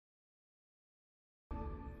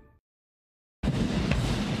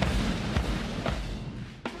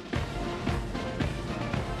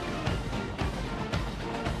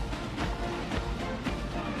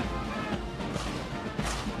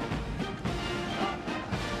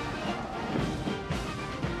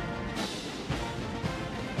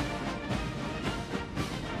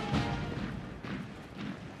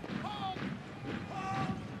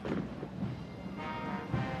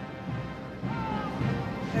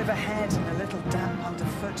overhead and a little damp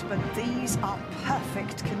underfoot, but these are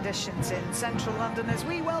perfect conditions in central London as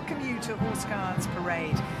we welcome you to Horse Guards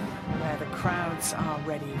Parade, where the crowds are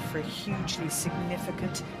ready for a hugely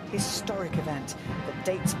significant historic event that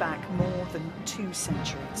dates back more than 2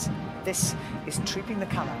 centuries. This is Trooping the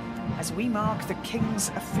Colour as we mark the King's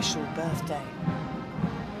official birthday.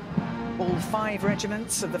 All 5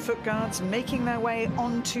 regiments of the Foot Guards making their way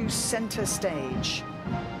onto centre stage,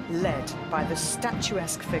 led by the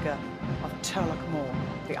statuesque figure of Turlough Moor,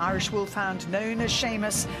 the Irish wolfhound known as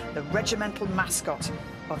Seamus, the regimental mascot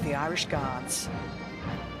of the Irish Guards.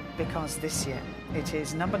 Because this year it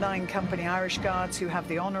is No. 9 Company Irish Guards who have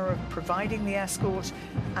the honour of providing the escort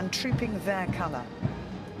and trooping their colour.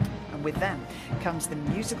 And with them comes the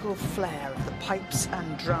musical flair of the pipes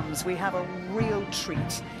and drums. We have a real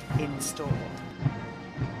treat in store.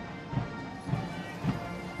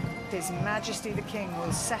 His Majesty the King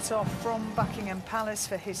will set off from Buckingham Palace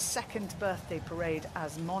for his 2nd birthday parade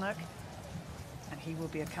as monarch, and he will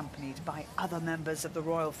be accompanied by other members of the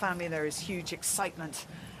royal family. There is huge excitement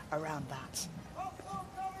around that.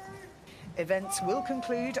 Events will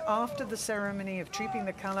conclude after the ceremony of Trooping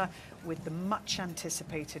the Colour with the much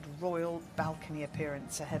anticipated royal balcony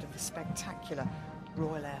appearance ahead of the spectacular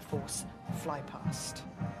Royal Air Force flypast.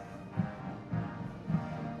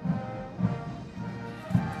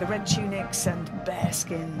 The red tunics and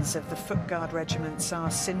bearskins of the Foot Guard regiments are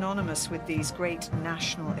synonymous with these great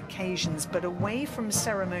national occasions, but away from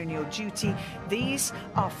ceremonial duty, these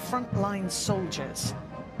are frontline soldiers.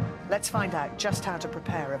 Let's find out just how to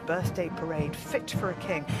prepare a birthday parade fit for a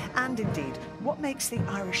king, and indeed, what makes the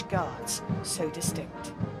Irish Guards so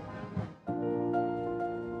distinct.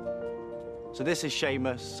 So this is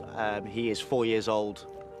Seamus. He is 4 years old.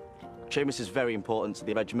 Seamus is very important to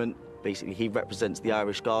the regiment. Basically, he represents the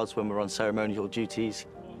Irish Guards when we're on ceremonial duties.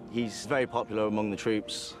 He's very popular among the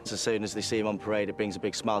troops. As soon as they see him on parade, it brings a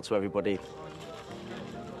big smile to everybody.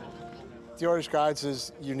 The Irish Guards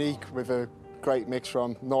is unique with a great mix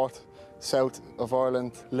from north, south of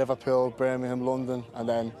Ireland, Liverpool, Birmingham, London, and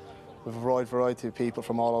then with a wide variety of people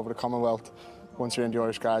from all over the Commonwealth. Once you're in the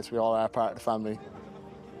Irish Guards, we all are part of the family.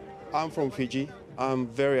 I'm from Fiji. I'm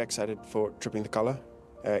very excited for Trooping the Colour.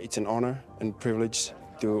 It's an honour and privilege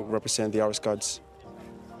to represent the Irish Guards.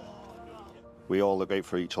 We all look out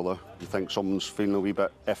for each other. You think someone's feeling a wee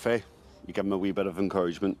bit iffy, you give them a wee bit of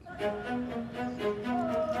encouragement.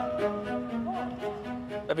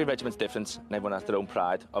 Every regiment's different and everyone has their own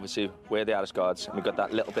pride. Obviously, we're the Irish Guards and we've got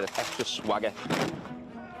that little bit of extra swagger.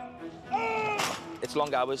 It's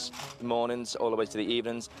long hours, the mornings, all the way to the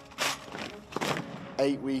evenings.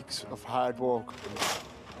 8 weeks of hard work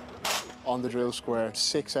on the drill square,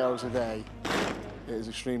 6 hours a day. It is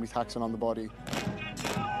extremely taxing on the body.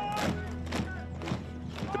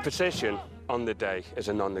 The precision on the day is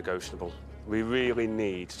a non-negotiable. We really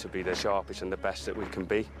need to be the sharpest and the best that we can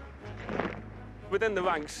be. Within the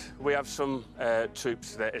ranks, we have some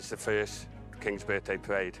troops that it's the first King's Birthday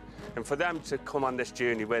Parade. And for them to come on this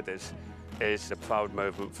journey with us is a proud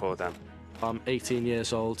moment for them. I'm 18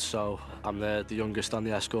 years old, so I'm the youngest on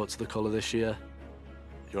the escort to the colour this year.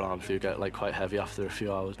 Your arms do get quite heavy after a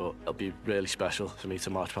few hours, but it'll be really special for me to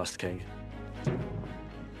march past the King.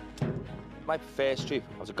 My first troop,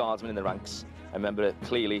 I was a guardsman in the ranks. I remember it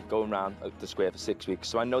clearly going round the square for 6 weeks,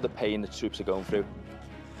 so I know the pain the troops are going through.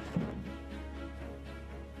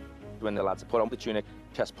 When the lads are put on the tunic,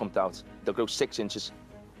 chest pumped out, they'll grow 6 inches.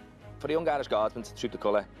 For the young Irish Guardsman to troop the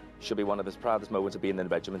colour should be one of his proudest moments of being in the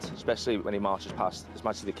regiment, especially when he marches past His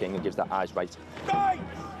Majesty the King and gives that eyes right.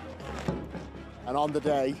 And on the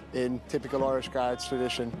day, in typical Irish Guards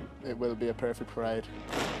tradition, it will be a perfect parade.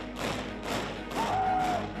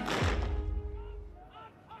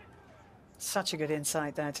 Such a good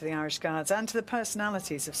insight there to the Irish Guards and to the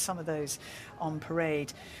personalities of some of those on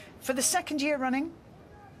parade. For the 2nd year running,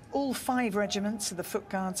 all 5 regiments of the Foot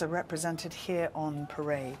Guards are represented here on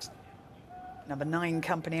parade. No. 9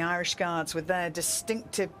 Company Irish Guards, with their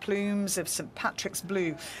distinctive plumes of St Patrick's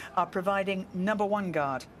blue, are providing No. 1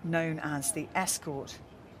 Guard, known as the Escort.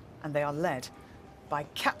 And they are led by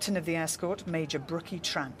Captain of the Escort, Major Brookie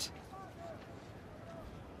Trant.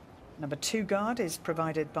 No. 2 Guard is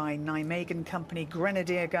provided by Nijmegen Company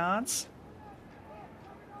Grenadier Guards.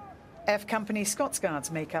 F Company Scots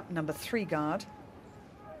Guards make up No. 3 Guard.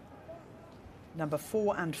 No.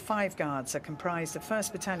 4 and 5 Guards are comprised of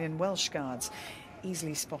 1st Battalion Welsh Guards,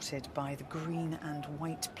 easily spotted by the green and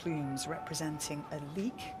white plumes representing a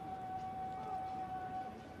leek.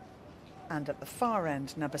 And at the far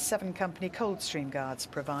end, No. 7 Company Coldstream Guards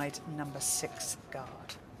provide No. 6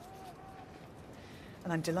 Guard.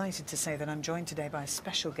 And I'm delighted to say that I'm joined today by a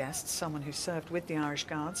special guest, someone who served with the Irish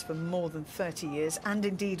Guards for more than 30 years and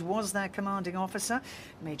indeed was their commanding officer,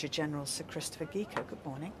 Major General Sir Christopher Geeker. Good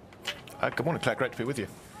morning. Good morning, Claire. Great to be with you.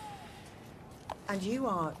 And you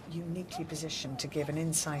are uniquely positioned to give an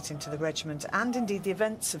insight into the regiment and indeed the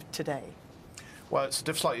events of today. Well, it's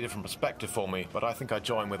a slightly different perspective for me, but I think I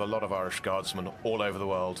join with a lot of Irish Guardsmen all over the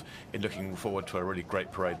world in looking forward to a really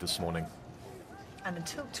great parade this morning. And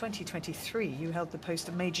until 2023, you held the post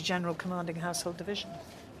of Major General commanding Household Division.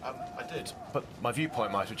 I did, but my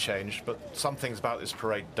viewpoint might have changed, but some things about this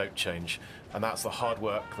parade don't change, and that's the hard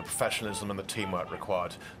work, the professionalism and the teamwork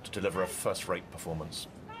required to deliver a first-rate performance.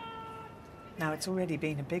 Now, it's already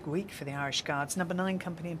been a big week for the Irish Guards, Number 9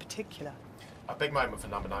 Company in particular. A big moment for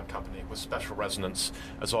Number 9 Company with special resonance,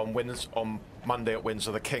 as on Monday at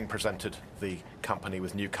Windsor, the King presented the company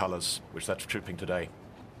with new colours, which they're trooping today.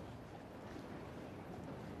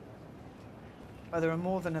 Well, there are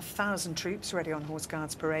more than 1,000 troops ready on Horse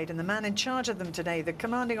Guards Parade, and the man in charge of them today, the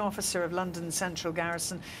commanding officer of London Central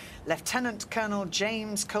Garrison, Lieutenant Colonel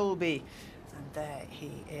James Colby. And there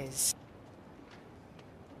he is.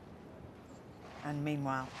 And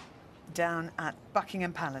meanwhile, down at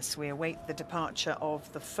Buckingham Palace, we await the departure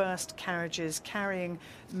of the first carriages carrying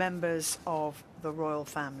members of the royal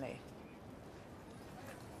family.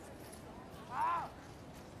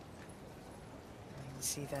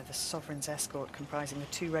 See there the Sovereign's escort comprising the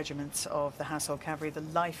 2 regiments of the Household Cavalry, the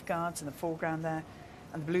Life Guards in the foreground there,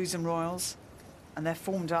 and the Blues and Royals, and they're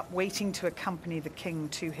formed up waiting to accompany the King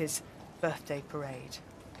to his birthday parade.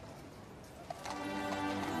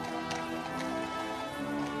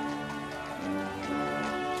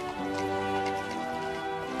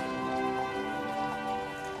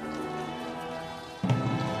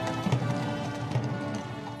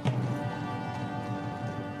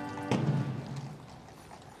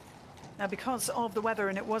 Now, because of the weather,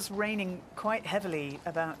 and it was raining quite heavily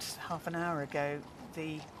about half an hour ago,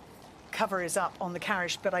 the cover is up on the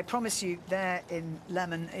carriage, but I promise you there in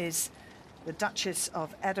Lemon is the Duchess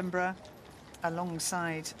of Edinburgh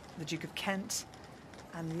alongside the Duke of Kent,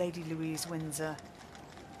 and Lady Louise Windsor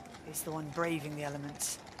is the one braving the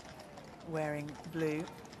elements, wearing blue.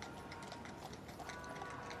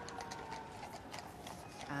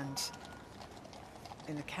 And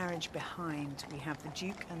in the carriage behind, we have the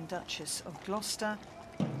Duke and Duchess of Gloucester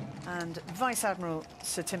and Vice Admiral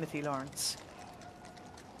Sir Timothy Lawrence,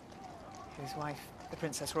 whose wife, the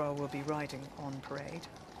Princess Royal, will be riding on parade.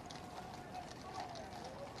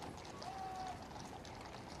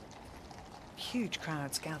 Huge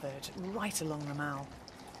crowds gathered right along the Mall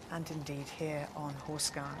and indeed here on Horse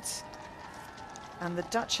Guards. And the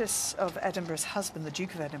Duchess of Edinburgh's husband, the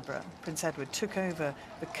Duke of Edinburgh, Prince Edward, took over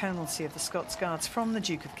the colonelcy of the Scots Guards from the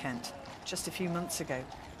Duke of Kent just a few months ago.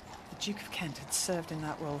 The Duke of Kent had served in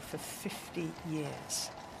that role for 50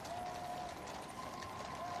 years.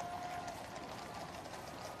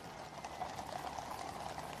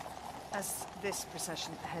 As this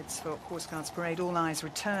procession heads for Horse Guards Parade, all eyes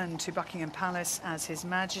return to Buckingham Palace as His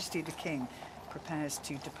Majesty the King prepares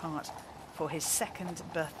to depart for his 2nd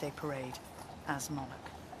birthday parade as monarch.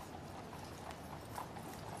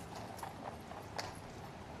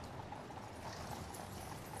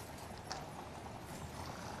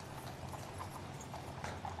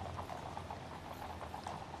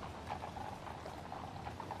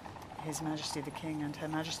 His Majesty the King and Her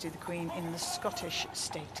Majesty the Queen in the Scottish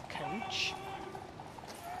State Coach.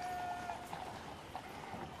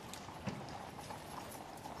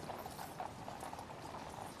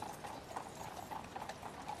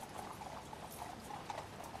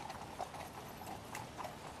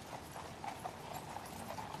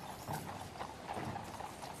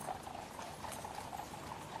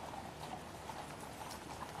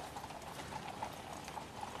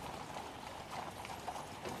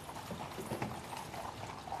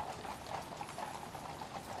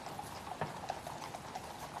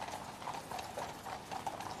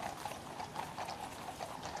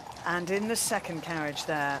 And in the second carriage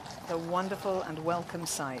there, the wonderful and welcome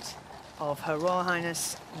sight of Her Royal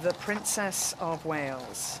Highness, the Princess of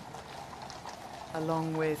Wales,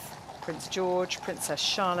 along with Prince George, Princess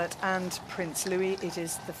Charlotte and Prince Louis. It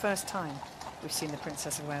is the first time we've seen the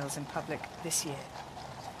Princess of Wales in public this year.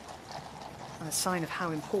 And a sign of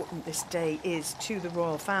how important this day is to the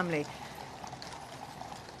royal family.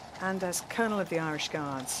 And as Colonel of the Irish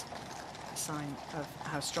Guards, a sign of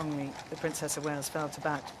how strongly the Princess of Wales felt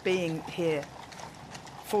about being here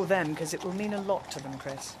for them, because it will mean a lot to them,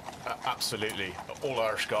 Chris. Absolutely. All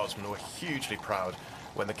Irish Guardsmen were hugely proud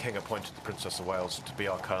when the King appointed the Princess of Wales to be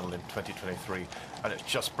our Colonel in 2023, and it's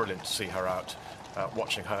just brilliant to see her out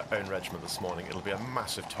watching her own regiment this morning. It'll be a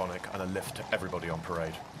massive tonic and a lift to everybody on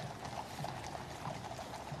parade.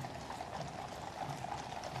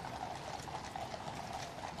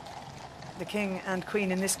 The King and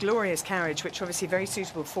Queen in this glorious carriage, which obviously very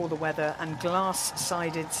suitable for the weather and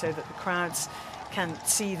glass-sided so that the crowds can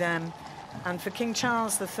see them. And for King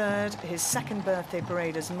Charles III, his second birthday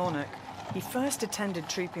parade as monarch, he first attended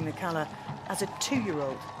Trooping the Colour as a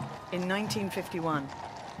 2-year-old in 1951.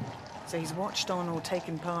 So he's watched on or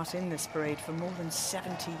taken part in this parade for more than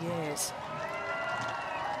 70 years.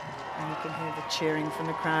 And you can hear the cheering from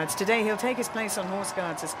the crowds. Today he'll take his place on Horse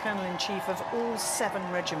Guards as Colonel-in-Chief of all 7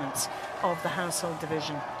 regiments of the Household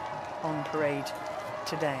Division on parade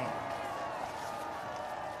today.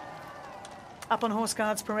 Up on Horse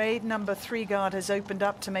Guards parade, number 3 Guard has opened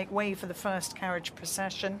up to make way for the first carriage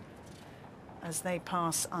procession as they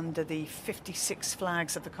pass under the 56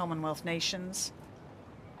 flags of the Commonwealth nations.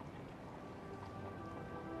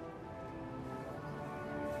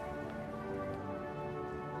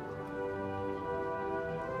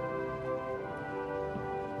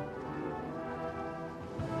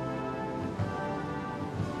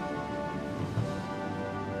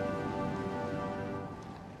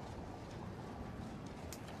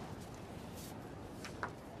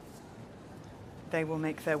 They will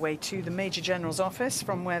make their way to the Major General's office,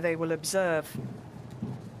 from where they will observe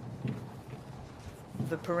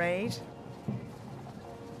the parade.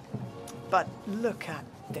 But look at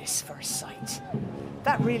this for a sight.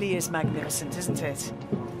 That really is magnificent, isn't it?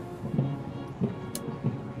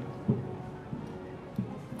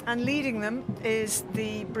 And leading them is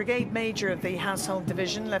the Brigade Major of the Household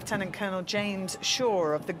Division, Lieutenant Colonel James Shaw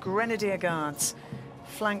of the Grenadier Guards,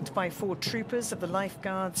 flanked by 4 troopers of the Life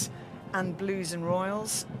Guards and Blues and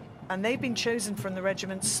Royals, and they've been chosen from the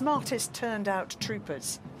regiment's smartest turned-out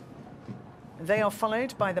troopers. They are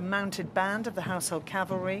followed by the Mounted Band of the Household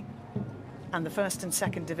Cavalry and the 1st and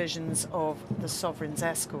 2nd Divisions of the Sovereign's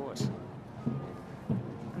Escort.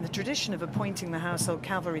 And the tradition of appointing the Household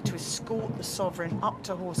Cavalry to escort the Sovereign up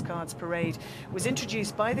to Horse Guards parade was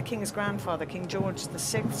introduced by the King's grandfather, King George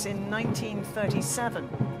VI, in 1937.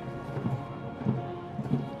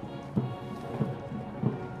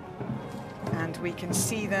 We can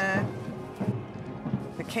see there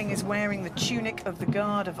the King is wearing the tunic of the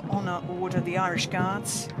Guard of Honour Order, the Irish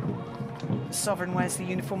Guards. The Sovereign wears the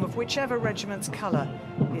uniform of whichever regiment's colour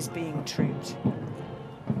is being trooped.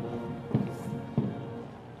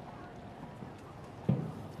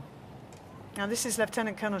 Now this is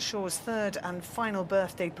Lieutenant Colonel Shaw's 3rd and final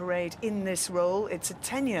birthday parade in this role. It's a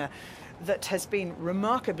tenure that has been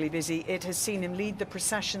remarkably busy. It has seen him lead the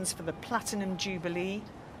processions for the Platinum Jubilee,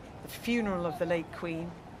 the funeral of the late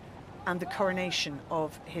Queen, and the coronation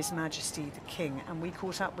of His Majesty the King, and we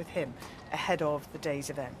caught up with him ahead of the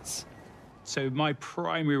day's events. So my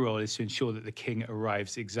primary role is to ensure that the King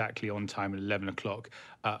arrives exactly on time at 11 o'clock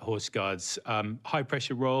at Horse Guards. High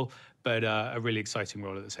pressure role, but a really exciting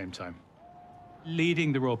role at the same time.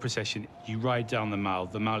 Leading the royal procession, you ride down the Mall.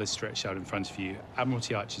 The Mall is stretched out in front of you,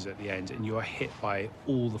 Admiralty arches at the end, and you are hit by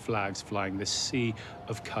all the flags flying, this sea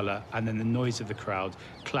of colour, and then the noise of the crowd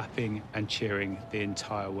clapping and cheering the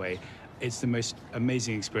entire way. It's the most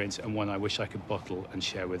amazing experience, and one I wish I could bottle and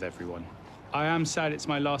share with everyone. I am sad it's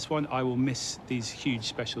my last one. I will miss these huge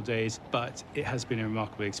special days, but it has been a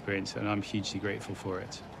remarkable experience, and I'm hugely grateful for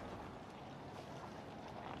it.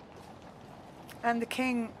 And the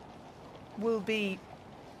King will be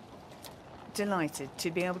delighted to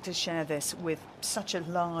be able to share this with such a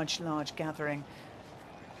large gathering.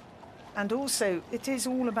 And also, it is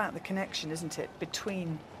all about the connection, isn't it,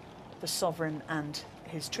 between the Sovereign and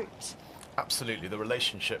his troops. Absolutely. The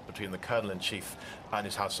relationship between the Colonel-in-Chief and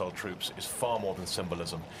his household troops is far more than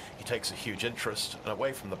symbolism. He takes a huge interest, and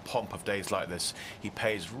away from the pomp of days like this, he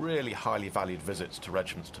pays really highly valued visits to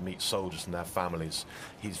regiments to meet soldiers and their families.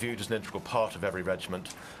 He's viewed as an integral part of every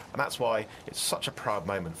regiment, and that's why it's such a proud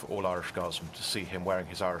moment for all Irish Guardsmen to see him wearing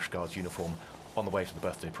his Irish Guards uniform on the way to the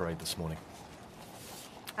birthday parade this morning.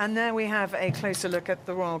 And there we have a closer look at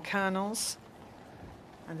the Royal Colonels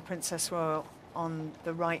and the Princess Royal on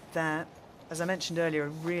the right there. As I mentioned earlier, a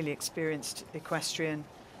really experienced equestrian,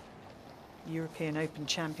 European Open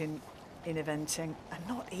champion in eventing, and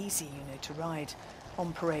not easy, you know, to ride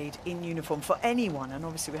on parade in uniform for anyone. And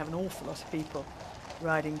obviously we have an awful lot of people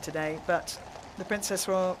riding today, but the Princess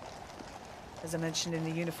Royal, as I mentioned, in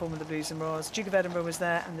the uniform of the Blues and Royals. Duke of Edinburgh was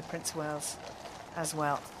there, and the Prince of Wales as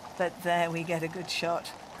well. But there we get a good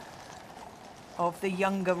shot of the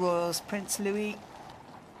younger royals, Prince Louis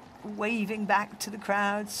waving back to the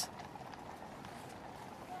crowds.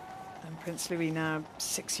 And Prince Louis now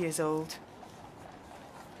 6 years old.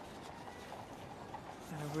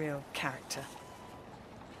 A real character.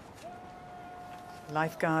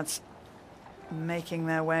 Lifeguards making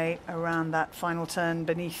their way around that final turn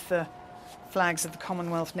beneath the flags of the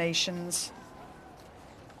Commonwealth nations.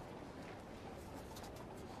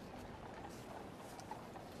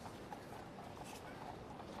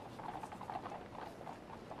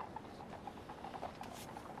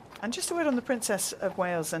 And just a word on the Princess of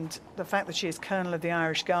Wales and the fact that she is Colonel of the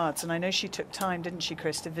Irish Guards. And I know she took time, didn't she,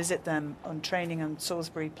 Chris, to visit them on training on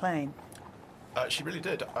Salisbury Plain? She really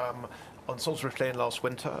did. On Salisbury Plain last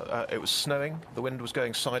winter, it was snowing, the wind was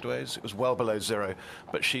going sideways, it was well below zero,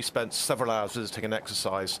 but she spent several hours visiting an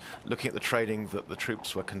exercise, looking at the training that the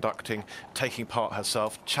troops were conducting, taking part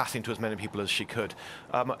herself, chatting to as many people as she could.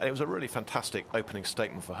 It was a really fantastic opening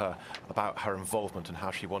statement for her about her involvement and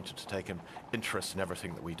how she wanted to take an interest in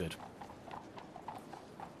everything that we did.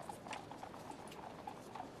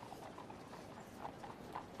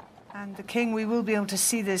 And the King, we will be able to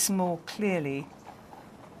see this more clearly,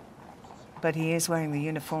 but he is wearing the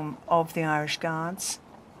uniform of the Irish Guards.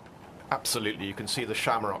 Absolutely, you can see the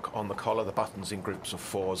shamrock on the collar, the buttons in groups of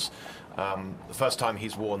fours. The first time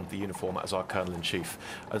he's worn the uniform as our Colonel-in-Chief,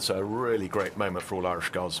 and so a really great moment for all Irish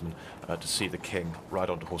Guardsmen to see the King ride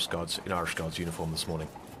onto Horse Guards in Irish Guards uniform this morning.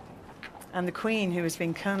 And the Queen, who has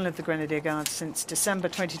been Colonel of the Grenadier Guards since December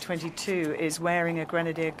 2022, is wearing a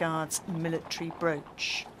Grenadier Guards military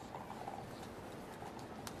brooch.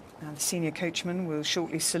 Now the senior coachman will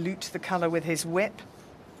shortly salute the colour with his whip.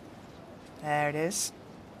 There it is,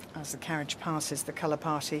 as the carriage passes the colour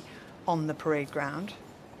party on the parade ground.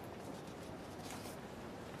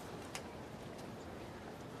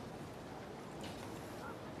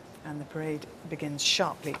 And the parade begins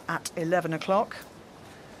sharply at 11 o'clock.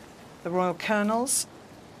 The Royal Colonels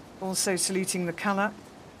also saluting the colour,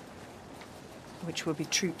 which will be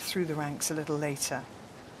trooped through the ranks a little later.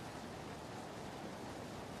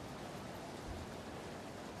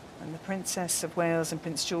 And the Princess of Wales and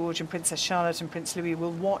Prince George and Princess Charlotte and Prince Louis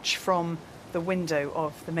will watch from the window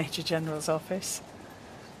of the Major General's office.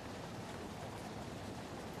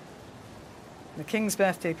 The King's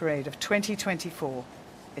Birthday Parade of 2024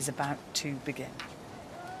 is about to begin.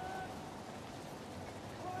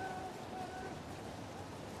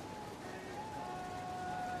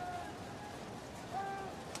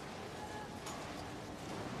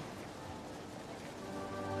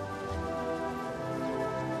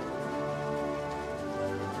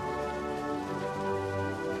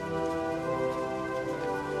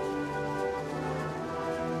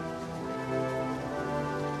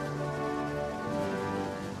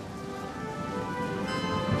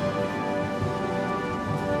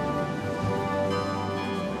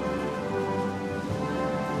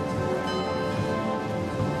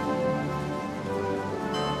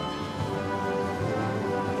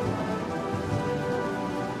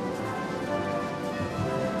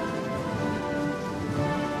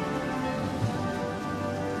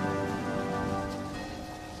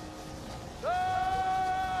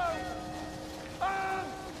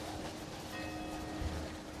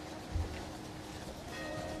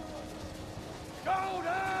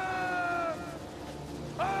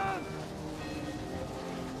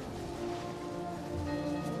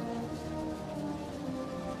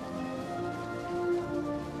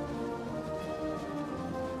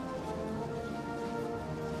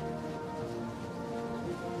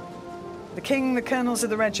 The King, the colonels of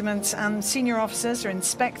the regiments and senior officers are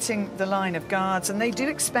inspecting the line of guards, and they do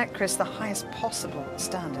expect, Chris, the highest possible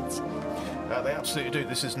standards. They absolutely do.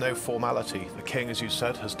 This is no formality. The King, as you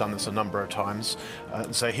said, has done this a number of times,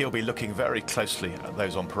 and so he'll be looking very closely at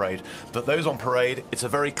those on parade. But those on parade, it's a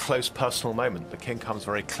very close personal moment. The King comes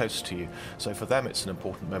very close to you, so for them it's an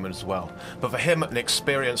important moment as well. But for him, an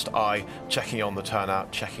experienced eye, checking on the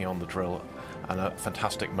turnout, checking on the drill, and a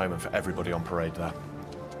fantastic moment for everybody on parade there.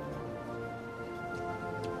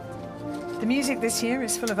 The music this year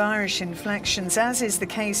is full of Irish inflections, as is the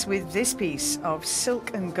case with this piece of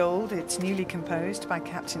Silk and Gold. It's newly composed by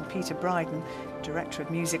Captain Peter Bryden, Director of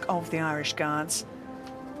Music of the Irish Guards.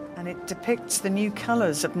 And it depicts the new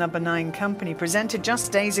colours of No. 9 Company, presented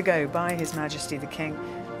just days ago by His Majesty the King,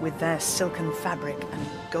 with their silken fabric and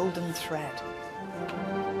golden thread.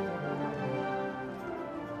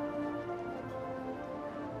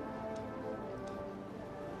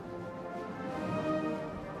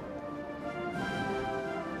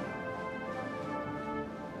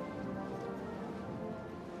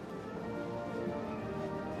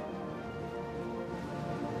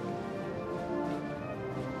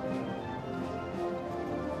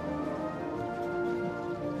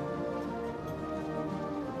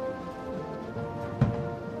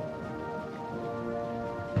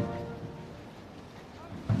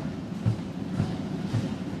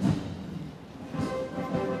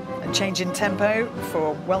 Change in tempo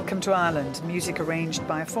for Welcome to Ireland, music arranged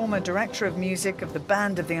by a former director of music of the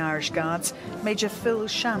Band of the Irish Guards, Major Phil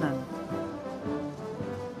Shannon.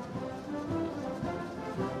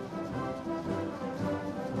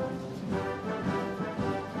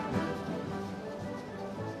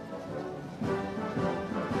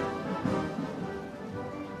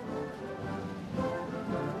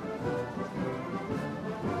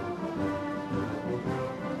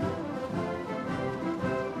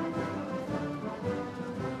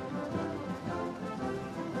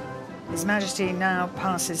 His Majesty now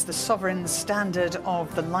passes the sovereign standard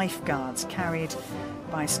of the Lifeguards, carried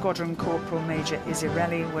by Squadron Corporal Major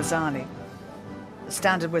Isirelli Wazali. The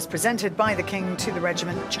standard was presented by the King to the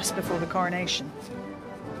regiment just before the coronation.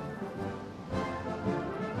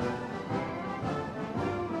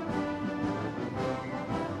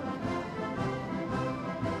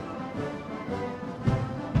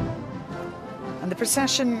 And the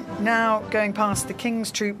procession now going past the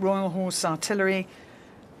King's Troop Royal Horse Artillery,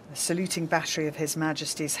 the saluting battery of His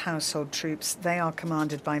Majesty's household troops. They are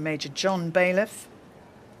commanded by Major John Bailiff,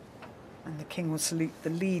 and the King will salute the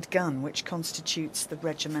lead gun, which constitutes the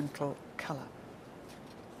regimental colour.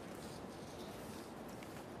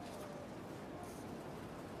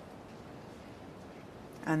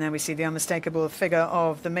 And then we see the unmistakable figure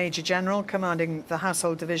of the Major General commanding the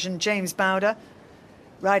Household Division, James Bowder,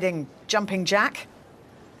 riding Jumping Jack,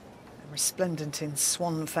 resplendent in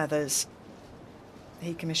swan feathers.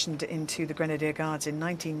 He commissioned into the Grenadier Guards in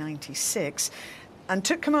 1996 and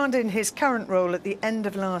took command in his current role at the end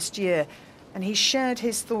of last year, and he shared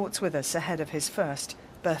his thoughts with us ahead of his first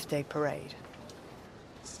birthday parade.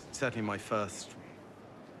 Certainly my first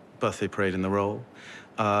birthday parade in the role,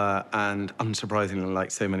 and unsurprisingly, like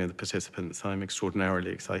so many of the participants, I'm extraordinarily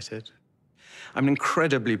excited. I'm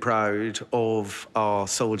incredibly proud of our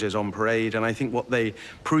soldiers on parade, and I think what they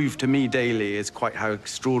prove to me daily is quite how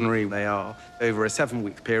extraordinary they are. Over a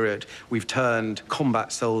 7-week period, we've turned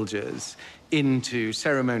combat soldiers into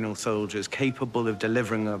ceremonial soldiers capable of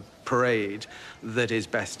delivering a parade that is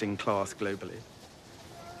best in class globally.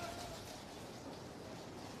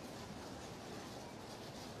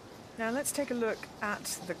 Now let's take a look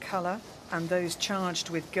at the colour and those charged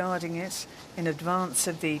with guarding it in advance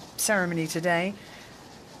of the ceremony today.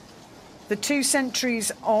 The 2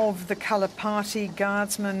 sentries of the colour party,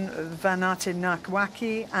 Guardsman Vanati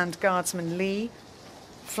Nakwaki and Guardsman Lee,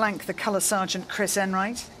 flank the colour sergeant Chris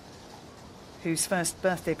Enright, whose first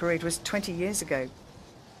birthday parade was 20 years ago.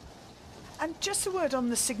 And just a word on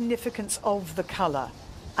the significance of the colour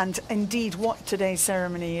and indeed what today's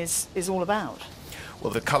ceremony is all about.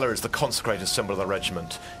 Well, the colour is the consecrated symbol of the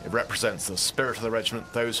regiment. It represents the spirit of the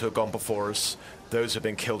regiment, those who have gone before us, those who have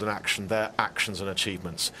been killed in action, their actions and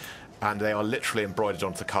achievements. And they are literally embroidered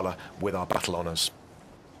onto the colour with our battle honours.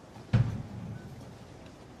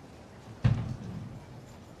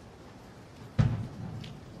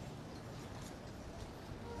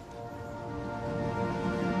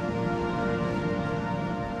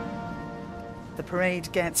 The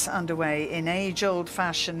parade gets underway in age-old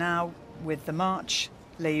fashion now with the march,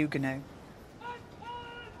 Les Huguenots.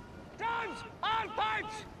 Drums and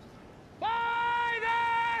pipes! By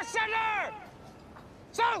the centre!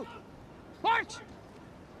 South! March!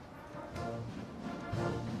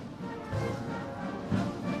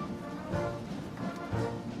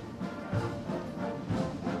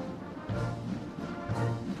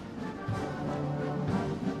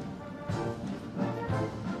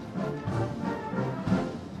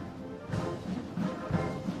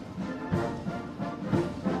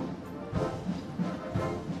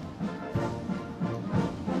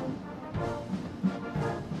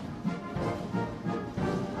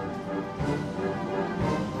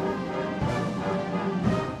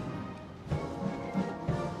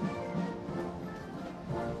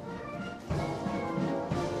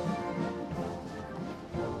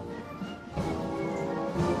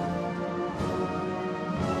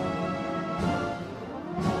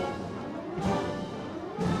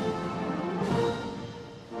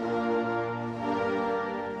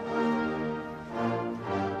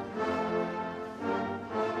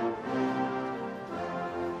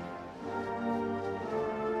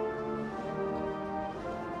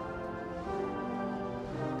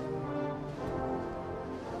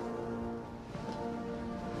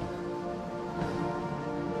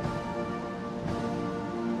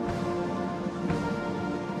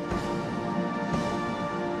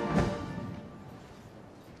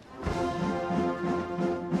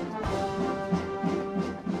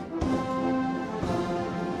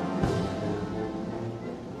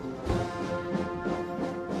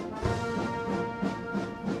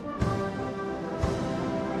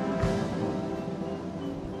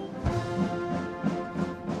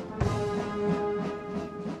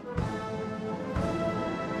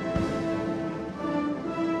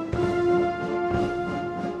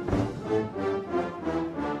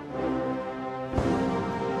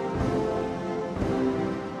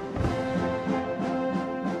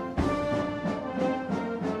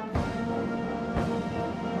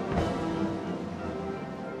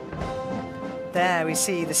 There we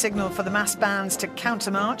see the signal for the massed bands to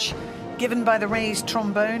countermarch, given by the raised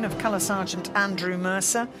trombone of Colour Sergeant Andrew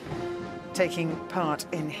Mercer, taking part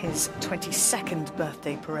in his 22nd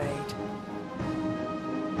birthday parade.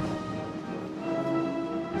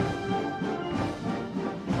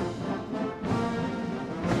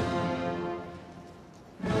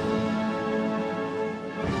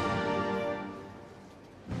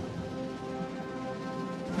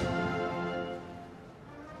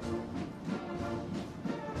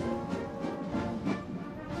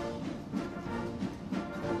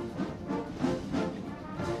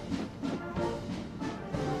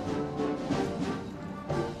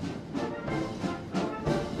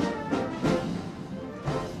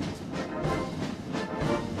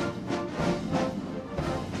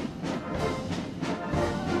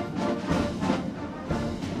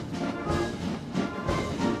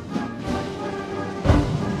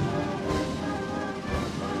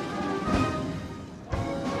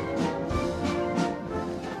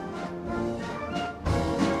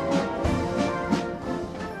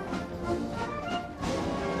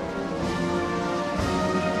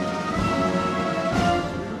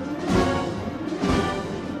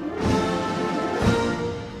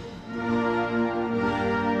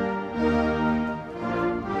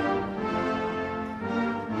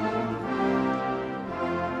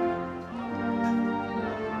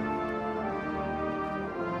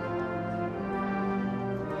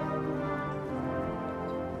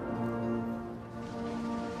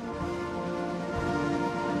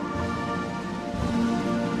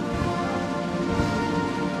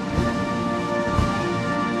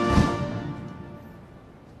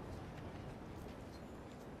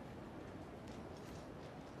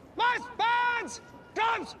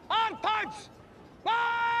 Drums on pipes!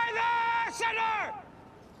 By the center!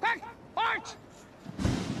 Pick, march!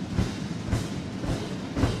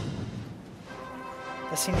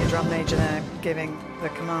 The senior drum major there giving the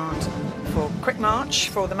command for quick march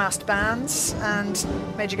for the massed bands, and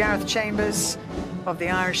Major Gareth Chambers of the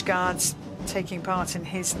Irish Guards taking part in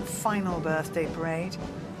his final birthday parade.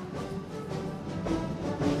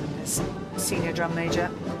 This senior drum major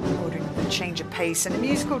ordering a change of pace and a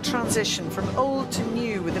musical transition from old to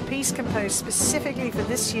new with a piece composed specifically for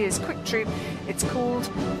this year's quick troop. It's called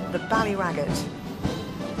the Ballyragget.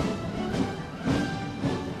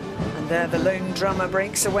 And there the lone drummer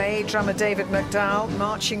breaks away, drummer David McDowell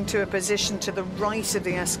marching to a position to the right of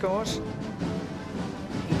the escort.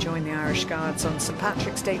 He joined the Irish Guards on St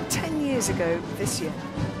Patrick's Day 10 years ago this year.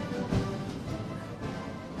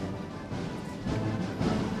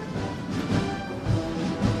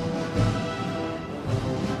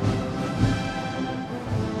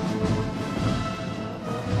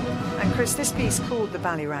 Chris, this piece called the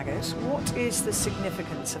Ballyragget, what is the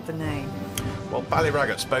significance of the name? Well,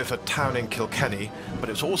 Ballyragget's both a town in Kilkenny, but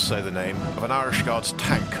it's also the name of an Irish Guards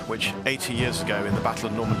tank, which 80 years ago in the Battle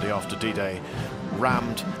of Normandy after D-Day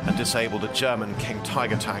rammed and disabled a German King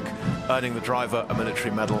Tiger tank, earning the driver a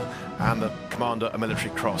military medal and the commander a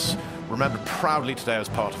military cross. Remembered proudly today as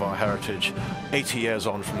part of our heritage, 80 years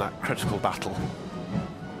on from that critical battle.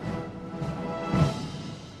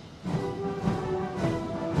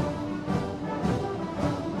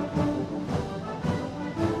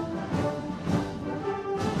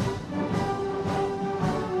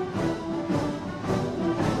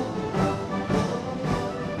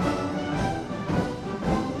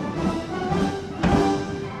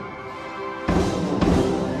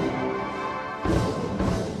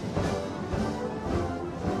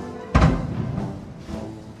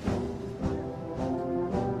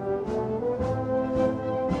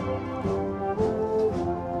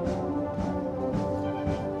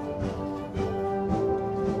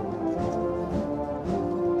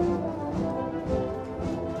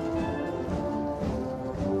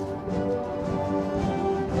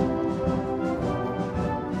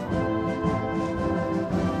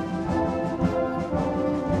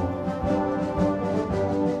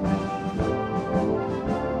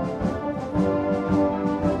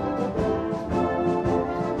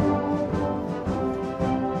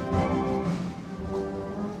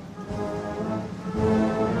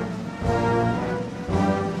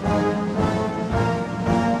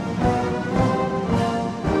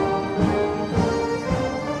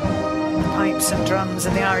 And drums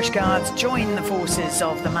of the Irish Guards join the forces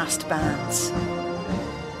of the massed bands.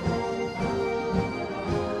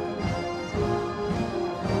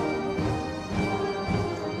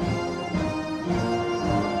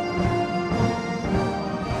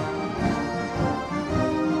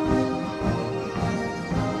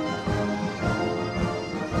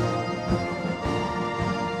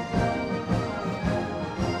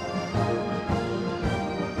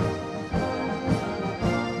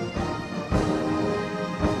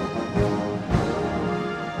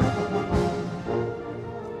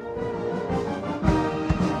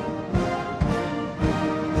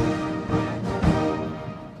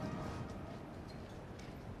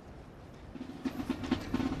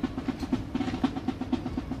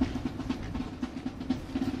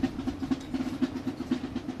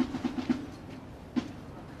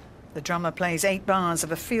 The drummer plays 8 bars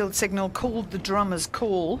of a field signal called the drummer's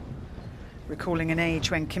call, recalling an age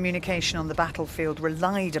when communication on the battlefield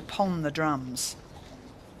relied upon the drums.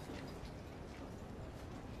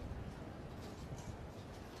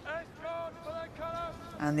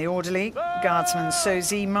 And the orderly, Guardsman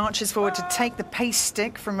Sozi, marches forward to take the pace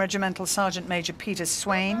stick from Regimental Sergeant Major Peter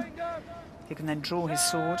Swain. He can then draw his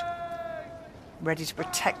sword, ready to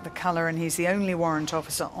protect the colour, and he's the only warrant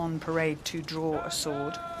officer on parade to draw a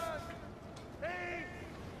sword.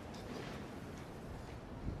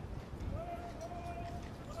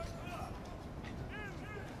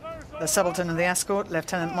 The subaltern of the escort,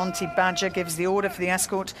 Lieutenant Monty Badger, gives the order for the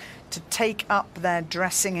escort to take up their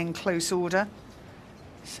dressing in close order.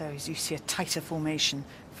 So as you see, a tighter formation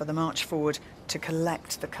for the march forward to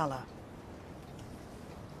collect the colour.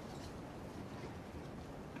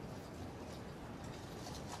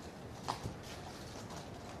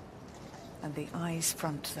 And the eyes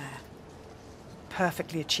front there,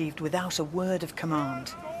 perfectly achieved without a word of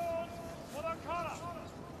command.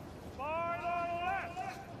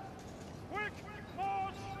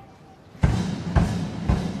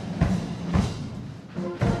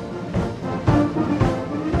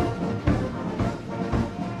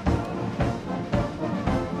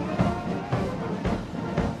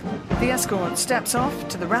 The escort steps off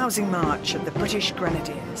to the rousing march of the British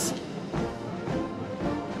Grenadiers.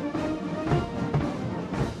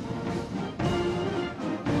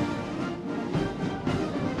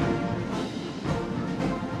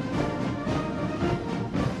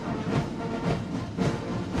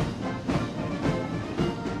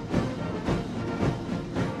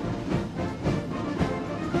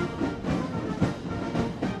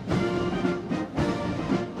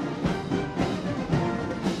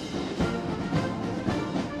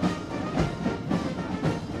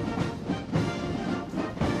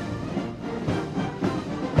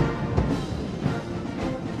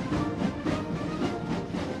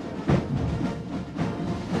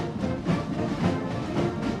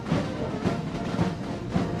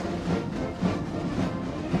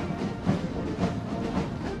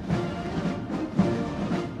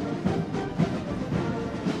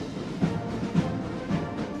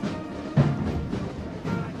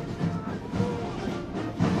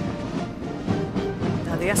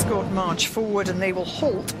 The escort march forward and they will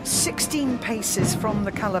halt 16 paces from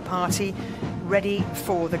the colour party, ready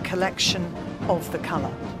for the collection of the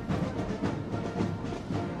colour.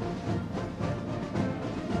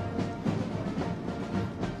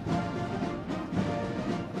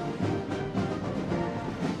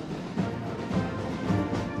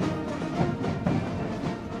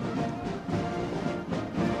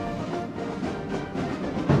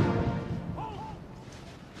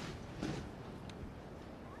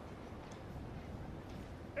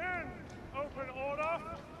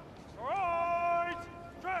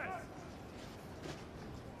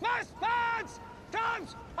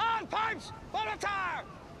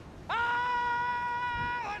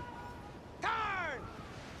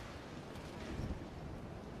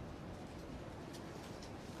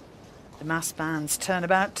 The mass bands turn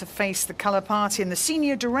about to face the colour party, and the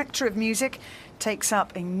senior director of music takes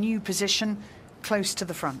up a new position close to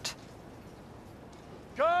the front.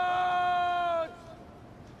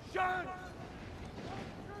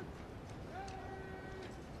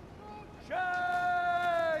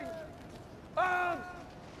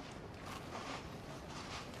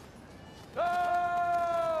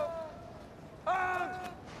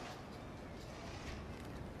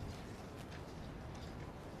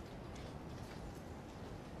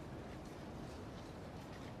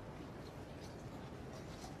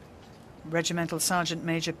 Regimental Sergeant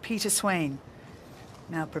Major Peter Swain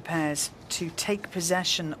now prepares to take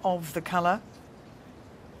possession of the colour.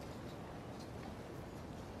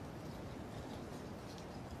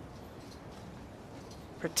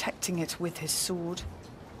 Protecting it with his sword.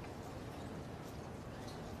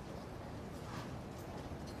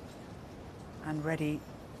 And ready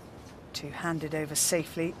to hand it over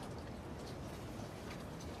safely.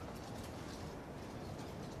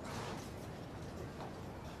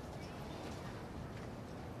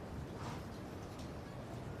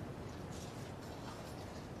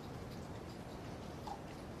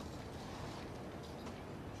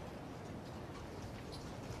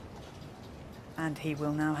 And he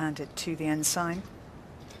will now hand it to the ensign,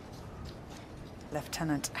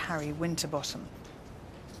 Lieutenant Harry Winterbottom,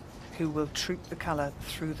 who will troop the colour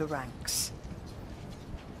through the ranks.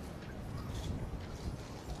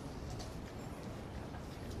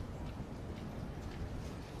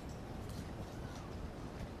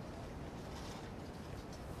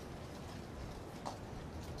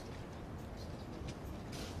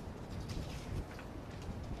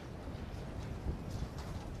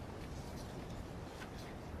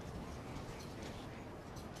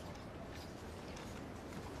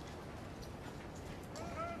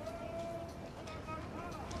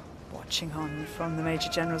 marching on from the Major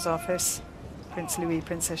General's office. Prince Louis,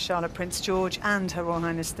 Princess Charlotte, Prince George, and Her Royal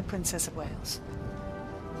Highness the Princess of Wales.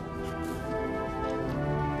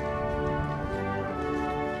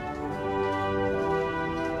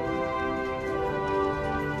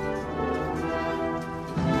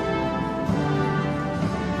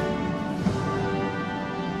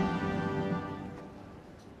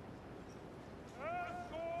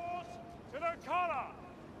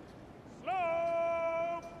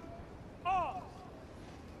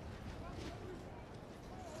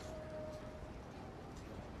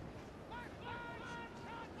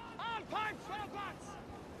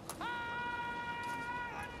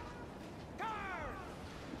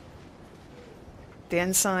 The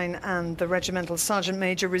ensign and the regimental sergeant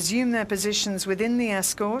major resume their positions within the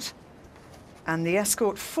escort, and the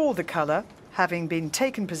escort for the colour, having been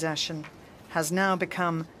taken possession, has now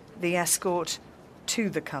become the escort to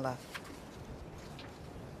the colour.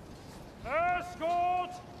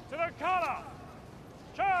 Escort to the colour!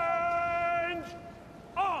 Change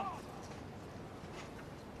on!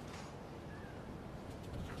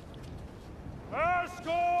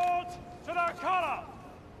 Escort to the colour!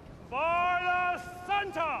 By the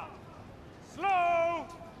centre! Slow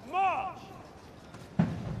march!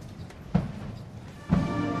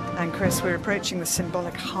 And Chris, we're approaching the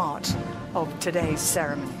symbolic heart of today's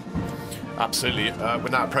ceremony. Absolutely. We're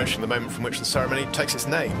now approaching the moment from which the ceremony takes its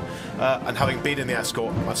name. And having been in the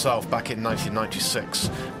escort myself back in 1996,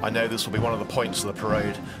 I know this will be one of the points of the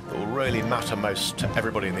parade that will really matter most to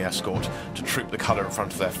everybody in the escort, to troop the colour in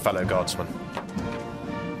front of their fellow guardsmen.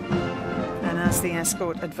 And as the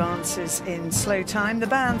escort advances in slow time, the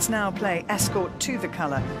bands now play Escort to the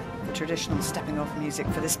Colour, the traditional stepping off music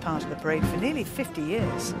for this part of the parade for nearly 50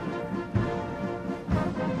 years.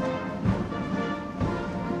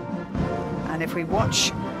 And if we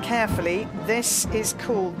watch carefully, this is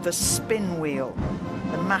called the spin wheel.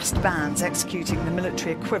 The massed bands executing the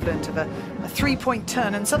military equivalent of a three-point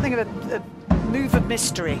turn and something of a move of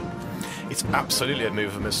mystery. It's absolutely a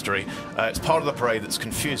move of mystery. It's part of the parade that's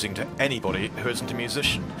confusing to anybody who isn't a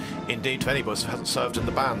musician. Indeed, to anybody who hasn't served in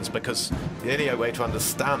the bands, because the only way to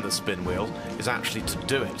understand the spin wheel is actually to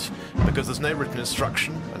do it. Because there's no written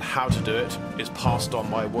instruction, and how to do it is passed on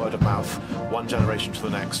by word of mouth, one generation to the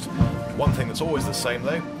next. One thing that's always the same,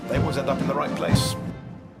 though, they always end up in the right place.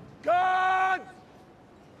 Guards!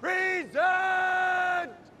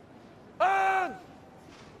 Present! And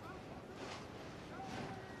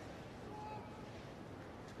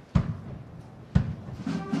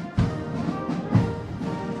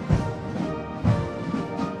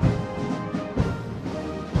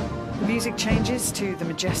The music changes to the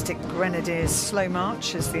majestic Grenadiers' slow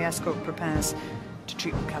march as the escort prepares to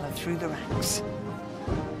troop the colour through the ranks.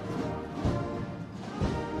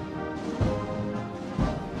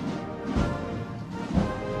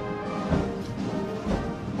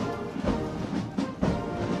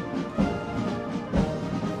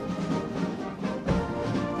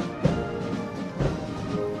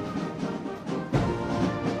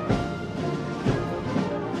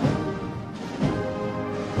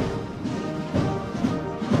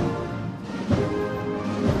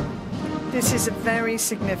 This is a very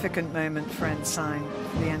significant moment for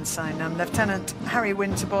the ensign, Lieutenant Harry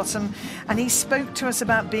Winterbottom, and he spoke to us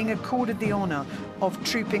about being accorded the honour of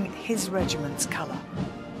trooping his regiment's colour.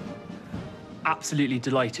 Absolutely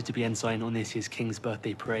delighted to be ensign on this year's King's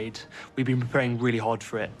Birthday Parade. We've been preparing really hard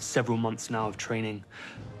for it, several months now of training.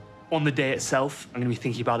 On the day itself, I'm going to be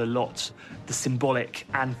thinking about a lot. The symbolic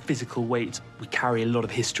and physical weight. We carry a lot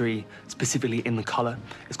of history, specifically in the colour.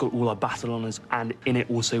 It's got all our battle honours, and in it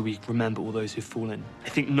also we remember all those who've fallen. I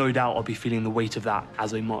think no doubt I'll be feeling the weight of that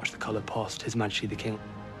as I march the colour past His Majesty the King.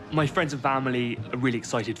 My friends and family are really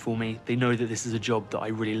excited for me. They know that this is a job that I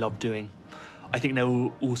really love doing. I think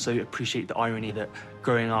they'll also appreciate the irony that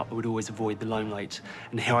growing up I would always avoid the limelight,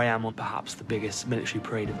 and here I am on perhaps the biggest military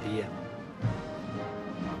parade of the year.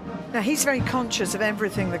 Now, he's very conscious of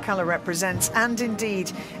everything the colour represents, and indeed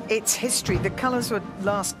its history. The colours were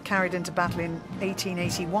last carried into battle in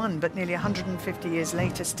 1881, but nearly 150 years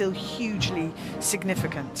later, still hugely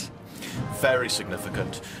significant. Very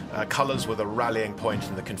significant. Colours were the rallying point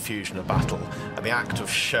in the confusion of battle, and the act of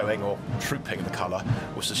showing or trooping the colour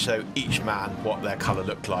was to show each man what their colour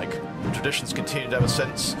looked like. The tradition's continued ever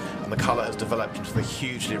since, and the colour has developed into the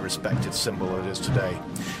hugely respected symbol it is today.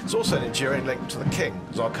 It's also an enduring link to the King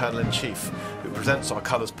as our Colonel-in-Chief, who presents our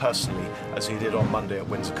colours personally, as he did on Monday at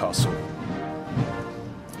Windsor Castle.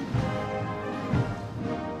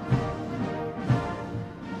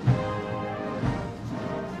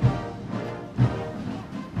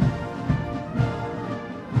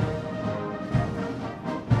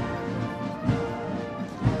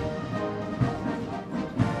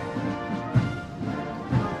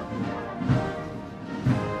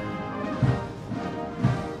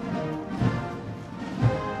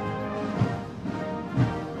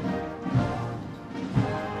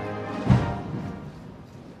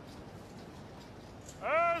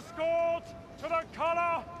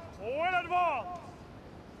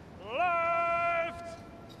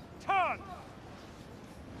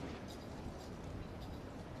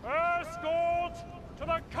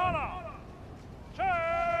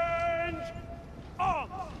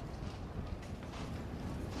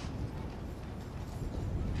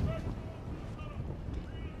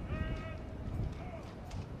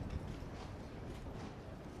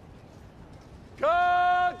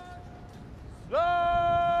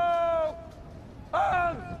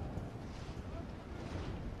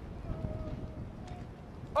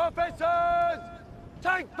 Officers!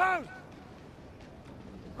 Take post!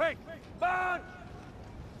 Quick! Burn!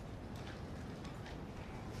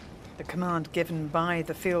 The command given by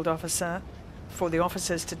the field officer for the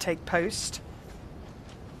officers to take post.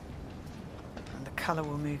 And the colour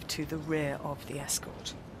will move to the rear of the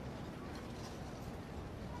escort.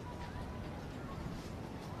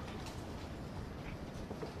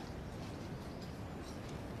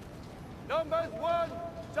 Numbers 1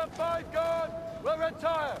 to 5 guard will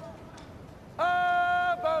retire.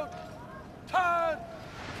 About turn!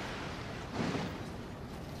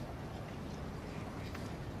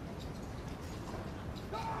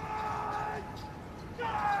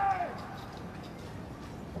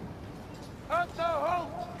 At the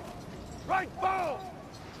halt! Right ball!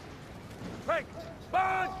 Quick!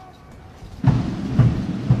 Burn!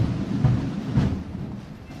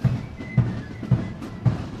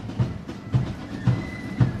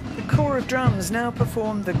 The corps of drums now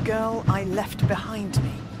perform The Girl I Left Behind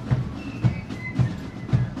Me.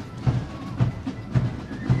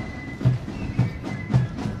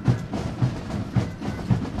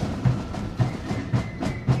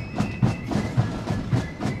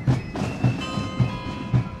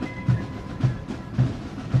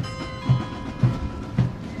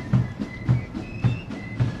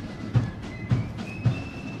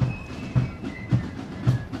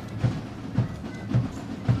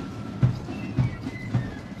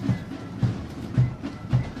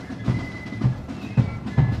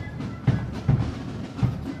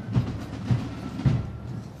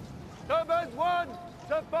 Numbers 1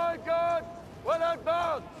 to 5 guard will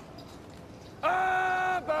advance.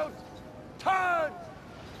 About turn!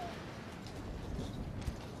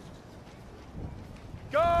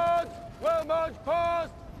 Guards will march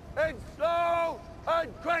past in slow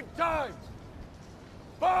and quick time.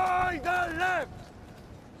 By the left!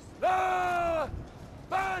 Slow!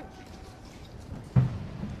 Bunch!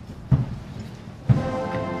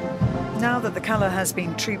 Now that the colour has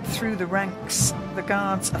been trooped through the ranks, the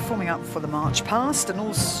guards are forming up for the march past, and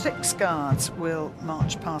all 6 guards will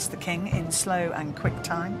march past the king in slow and quick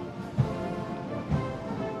time.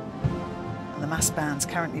 And the mass band's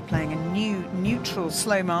currently playing a new neutral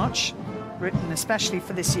slow march, written especially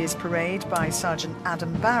for this year's parade by Sergeant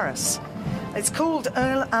Adam Barras. It's called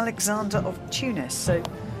Earl Alexander of Tunis. So,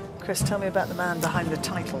 Chris, tell me about the man behind the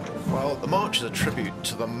title. Well, the march is a tribute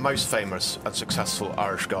to the most famous and successful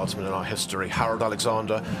Irish Guardsman in our history. Harold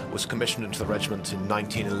Alexander was commissioned into the regiment in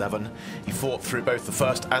 1911. He fought through both the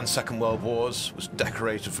First and Second World Wars, was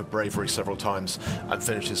decorated for bravery several times, and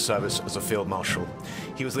finished his service as a field marshal.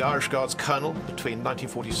 He was the Irish Guards colonel between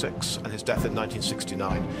 1946 and his death in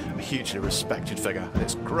 1969, a hugely respected figure, and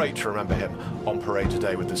it's great to remember him on parade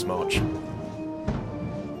today with this march.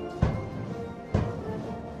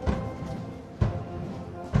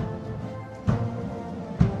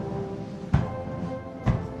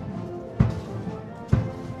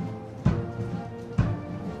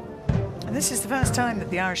 This is the first time that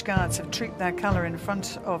the Irish Guards have trooped their colour in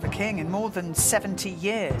front of a king in more than 70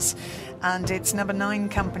 years. And it's number 9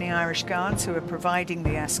 Company Irish Guards who are providing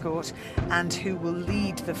the escort and who will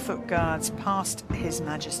lead the foot guards past His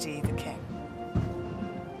Majesty the King.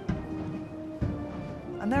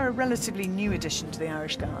 And they're a relatively new addition to the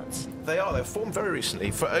Irish Guards. They are. They're formed very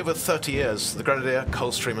recently. For over 30 years, the Grenadier,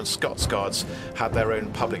 Coldstream and Scots Guards had their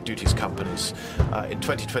own public duties companies. In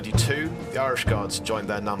 2022, the Irish Guards joined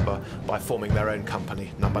their number by forming their own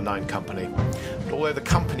company, number 9 Company. But although the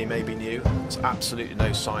company may be new, there's absolutely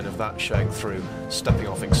no sign of that showing through, stepping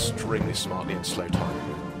off extremely smartly in slow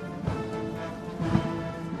time.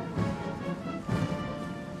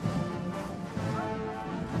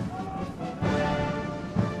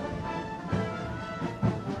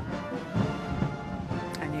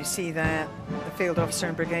 See there the field officer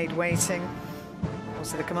and brigade waiting,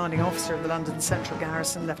 also the commanding officer of the London Central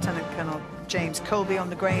Garrison, Lieutenant Colonel James Colby on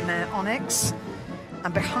the grey mare Onyx,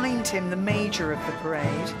 and behind him the major of the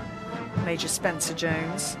parade, Major Spencer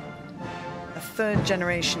Jones, a 3rd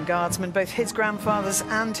generation guardsman. Both his grandfathers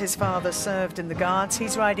and his father served in the guards.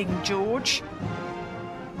 He's riding George.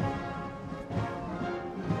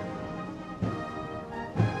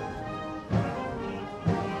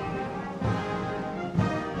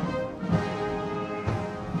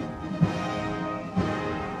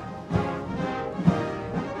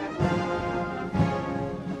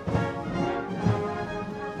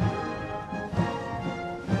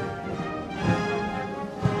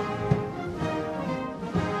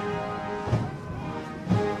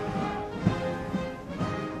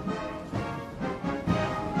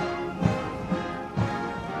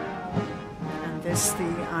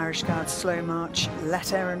 The Irish Guards slow march,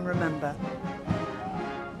 Let Erin Remember.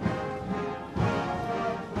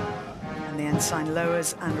 ensign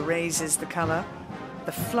lowers and raises the colour.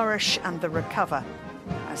 The flourish and the recover,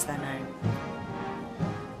 as they're known.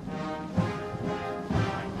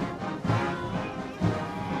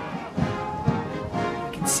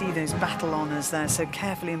 You can see those battle honours there, so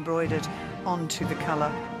carefully embroidered onto the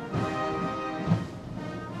colour.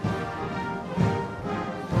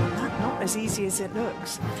 Not as easy as it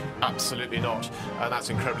looks. Absolutely not, and that's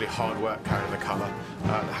incredibly hard work carrying the colour.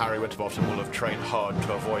 Harry Winterbottom will have trained hard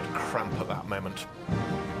to avoid cramp at that moment.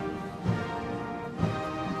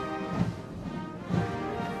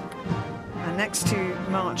 And next to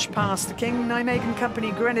march past the King, Nijmegen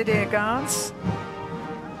Company Grenadier Guards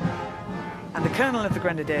and the Colonel of the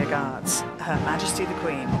Grenadier Guards, Her Majesty the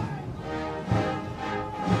Queen.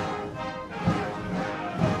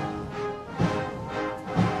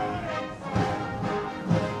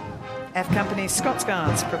 F Company Scots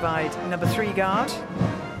Guards provide number 3 guard.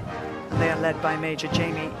 And they are led by Major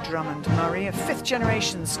Jamie Drummond Murray, a 5th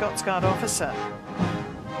generation Scots Guard officer.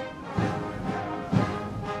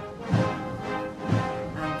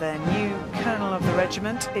 And their new colonel of the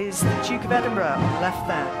regiment is the Duke of Edinburgh, left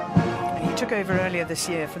there. And he took over earlier this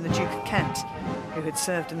year from the Duke of Kent, who had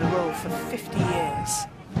served in the role for 50 years.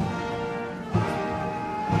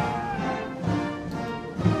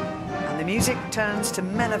 The music turns to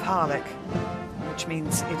Men of Harlech, which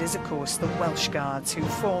means it is, of course, the Welsh Guards, who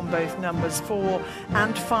form both numbers 4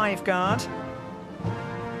 and 5 guard.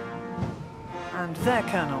 And their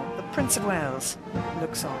colonel, the Prince of Wales,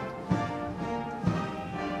 looks on.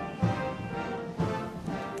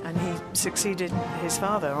 And he succeeded his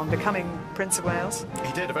father on becoming Prince of Wales.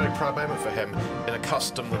 He did, a very proud moment for him, in a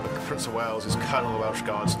custom that the Prince of Wales is Colonel of the Welsh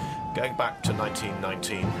Guards, going back to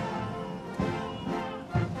 1919.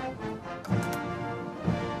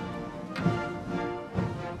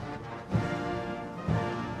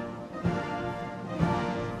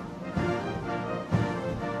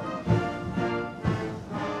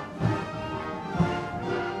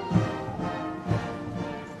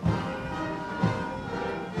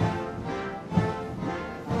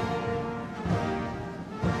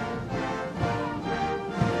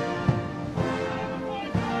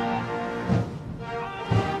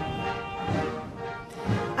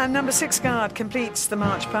 And number 6 Guard completes the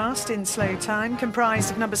march past in slow time, comprised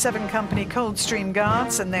of number 7 Company Coldstream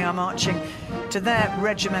Guards, and they are marching to their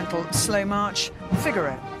regimental slow march,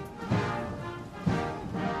 Figaro.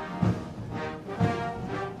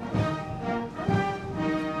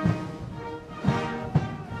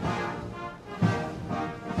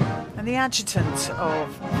 And the adjutant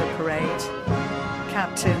of the parade,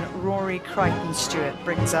 Captain Rory Crichton Stewart,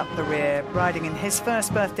 brings up the rear. Riding in his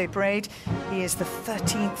first birthday parade, he is the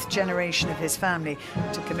 13th generation of his family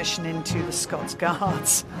to commission into the Scots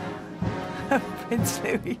Guards. Prince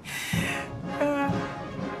Louis,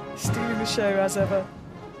 stealing the show as ever.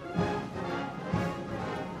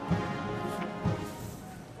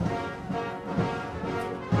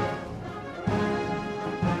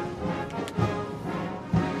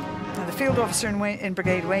 Field officer in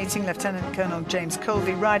brigade waiting, Lieutenant Colonel James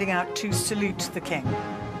Colby, riding out to salute the King.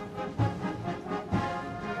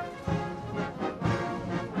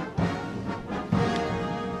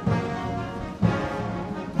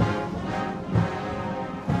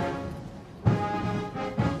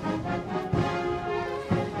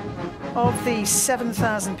 Of the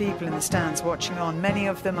 7,000 people in the stands watching on, many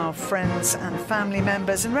of them are friends and family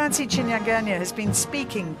members, and Ransi Chinyanganya has been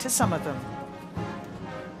speaking to some of them.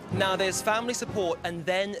 Now, there's family support, and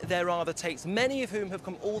then there are the Tates, many of whom have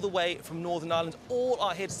come all the way from Northern Ireland. All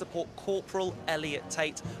are here to support Corporal Elliot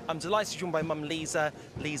Tate. I'm delighted to be joined by Mum Lisa.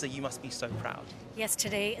 Lisa, you must be so proud. Yes,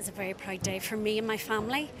 today is a very proud day for me and my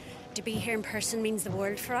family. To be here in person means the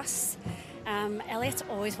world for us. Elliot's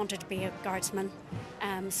always wanted to be a guardsman,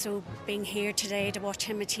 so being here today to watch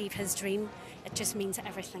him achieve his dream, it just means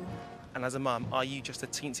everything. And as a mum, are you just a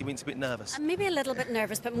teensy bit nervous? I'm maybe a little bit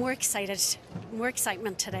nervous, but more excited. More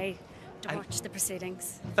excitement today to watch the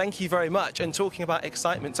proceedings. Thank you very much. And talking about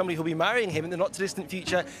excitement, somebody who'll be marrying him in the not-too-distant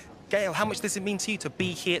future, Gail, how much does it mean to you to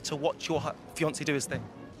be here to watch your fiancé do his thing?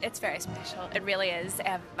 It's very special. It really is.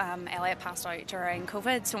 Elliot passed out during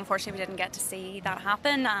COVID, so unfortunately we didn't get to see that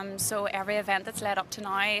happen. So every event that's led up to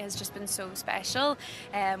now has just been so special.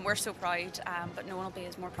 We're so proud, but no one will be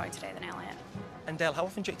as more proud today than Elliot. And Dale, how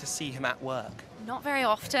often do you get to see him at work? Not very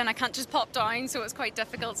often. I can't just pop down, so it's quite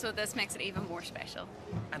difficult. So this makes it even more special.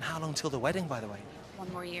 And how long till the wedding, by the way?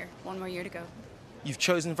 One more year to go. You've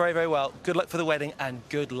chosen very, very well. Good luck for the wedding, and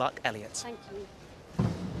good luck, Elliot. Thank you.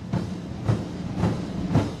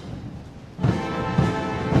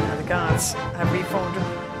 The Guards have reformed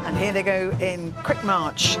And here they go in quick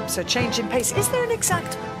march. So change in pace. Is there an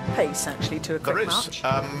exact pace, actually, to a quick march?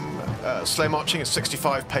 Slow marching is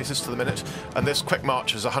 65 paces to the minute, and this quick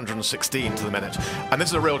march is 116 to the minute. And this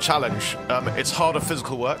is a real challenge. It's harder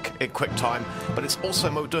physical work in quick time, but it's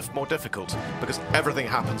also more difficult because everything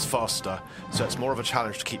happens faster. So it's more of a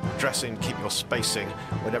challenge to keep dressing, keep your spacing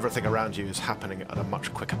when everything around you is happening at a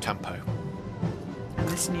much quicker tempo. And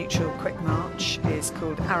this neutral quick march is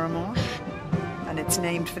called Aramanche, and it's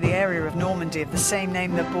named for the area of Normandy of the same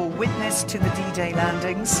name that bore witness to the D-Day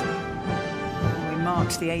landings. We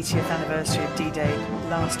marked the 80th anniversary of D-Day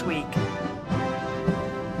last week.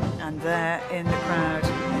 And there in the crowd,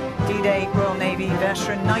 D-Day Royal Navy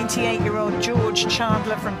veteran, 98-year-old George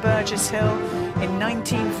Chandler from Burgess Hill. In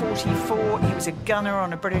 1944, he was a gunner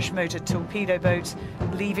on a British motor torpedo boat,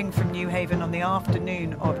 leaving from New Haven on the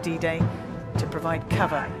afternoon of D-Day to provide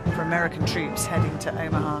cover for American troops heading to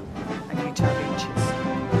Omaha and Utah beaches.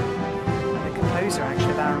 And the composer,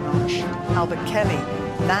 actually, of Aramanche, Albert Kelly,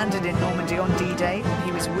 landed in Normandy on D-Day.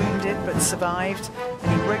 He was wounded but survived,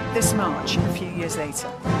 and he wrote this march a few years later.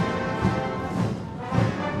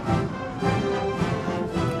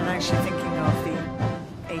 And actually thinking of the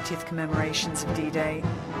 80th commemorations of D-Day,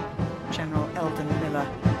 General Eldon Miller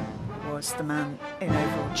was the man in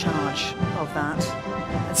overall charge of that.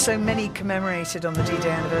 And so many commemorated on the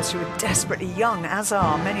D-Day anniversary were desperately young, as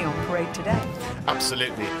are many on parade today.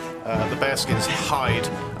 Absolutely. The bearskins hide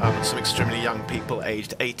some extremely young people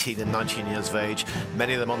aged 18 and 19 years of age,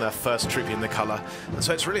 many of them on their first trooping in the colour. And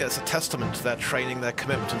so it's a testament to their training, their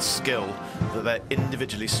commitment and skill, that they're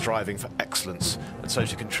individually striving for excellence and so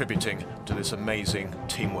to contributing to this amazing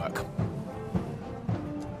teamwork.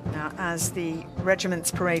 Now, as the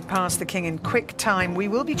regiments parade past the King in quick time, we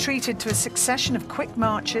will be treated to a succession of quick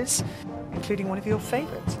marches, including one of your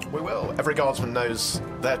favourites. We will. Every guardsman knows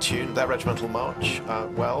their tune, their regimental march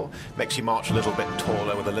well. Makes you march a little bit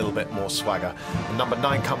taller with a little bit more swagger. The number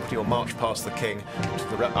 9 company will march past the King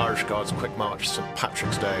to the Irish Guards Quick March St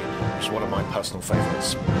Patrick's Day, which is one of my personal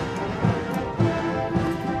favourites.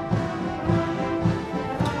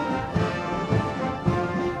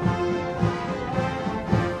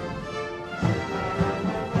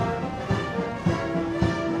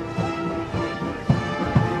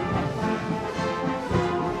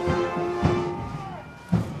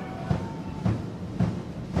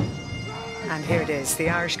 And here it is, the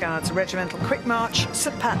Irish Guards Regimental Quick March,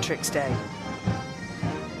 St Patrick's Day.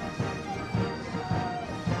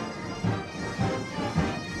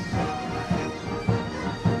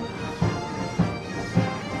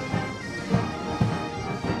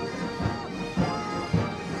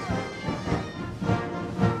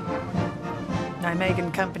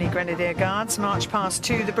 Nijmegen Company Grenadier Guards march past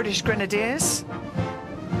to the British Grenadiers.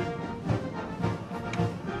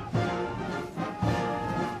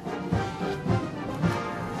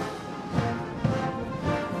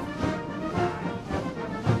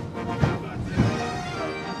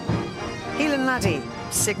 Laddie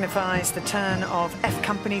signifies the turn of F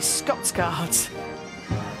Company Scots Guards.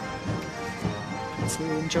 So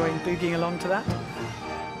you're enjoying boogieing along to that.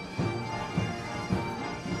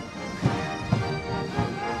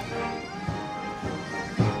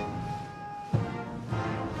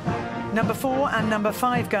 Number 4 and number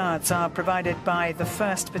 5 guards are provided by the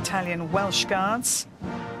 1st Battalion Welsh Guards,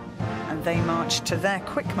 and they march to their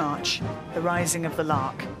quick march, the Rising of the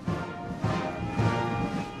Lark.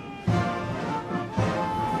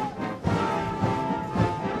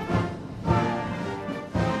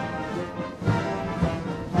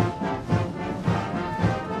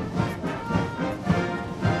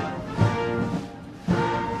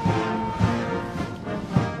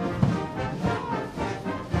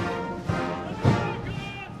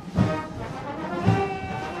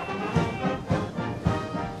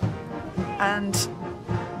 And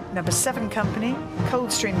number 7 Company,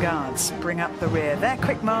 Coldstream Guards, bring up the rear. Their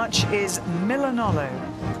quick march is Milanolo.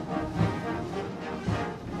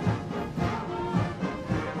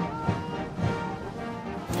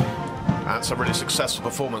 That's a really successful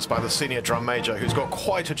performance by the senior drum major, who's got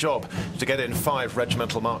quite a job to get in 5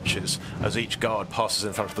 regimental marches as each guard passes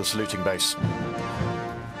in front of the saluting base.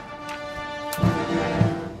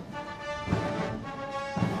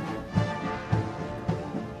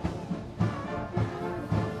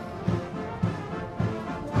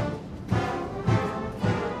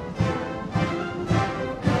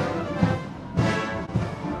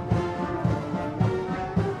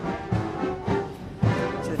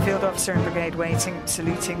 Officer in brigade waiting,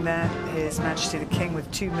 saluting there His Majesty the King with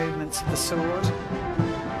 2 movements of the sword.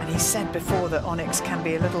 And he said before that onyx can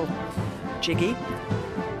be a little jiggy,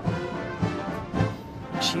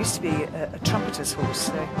 which She used to be a trumpeter's horse,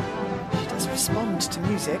 so she does respond to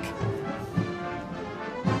music.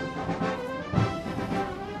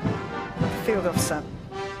 The field officer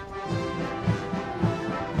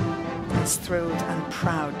is thrilled and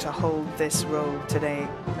proud to hold this role today.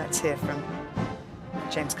 Let's hear from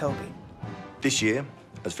James Colby. This year,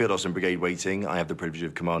 as Field Officer in Brigade Waiting, I have the privilege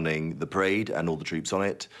of commanding the parade and all the troops on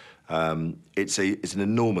it. It's an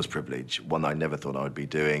enormous privilege, one I never thought I would be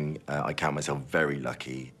doing. I count myself very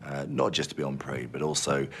lucky, not just to be on parade, but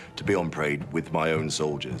also to be on parade with my own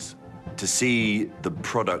soldiers. To see the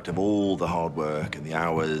product of all the hard work and the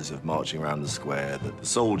hours of marching around the square that the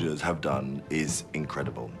soldiers have done is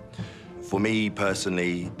incredible. For me,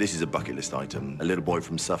 personally, this is a bucket list item. A little boy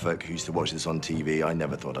from Suffolk who used to watch this on TV, I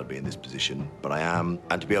never thought I'd be in this position, but I am.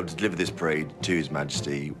 And to be able to deliver this parade to His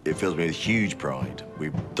Majesty, it fills me with huge pride.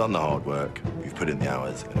 We've done the hard work, we've put in the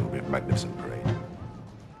hours, and it will be a magnificent parade.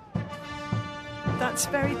 That's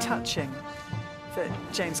very touching that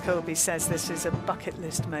James Colby says this is a bucket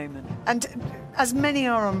list moment. And as many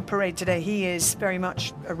are on parade today, he is very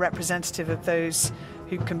much a representative of those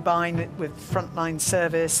who combine it with frontline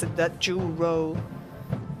service, that dual role.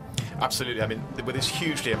 Absolutely. I mean, with this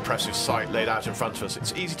hugely impressive site laid out in front of us,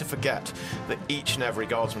 it's easy to forget that each and every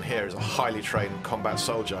guardsman here is a highly trained combat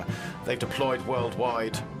soldier. They've deployed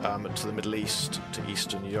worldwide to the Middle East, to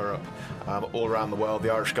Eastern Europe, all around the world.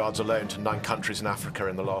 The Irish Guards alone to 9 countries in Africa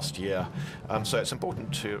in the last year. So it's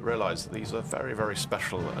important to realise that these are very, very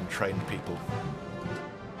special and trained people.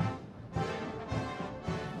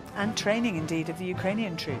 And training, indeed, of the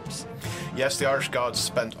Ukrainian troops. Yes, the Irish Guards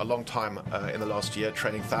spent a long time in the last year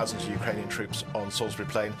training thousands of Ukrainian troops on Salisbury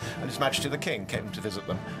Plain, and His Majesty the King came to visit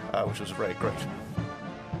them, which was very great.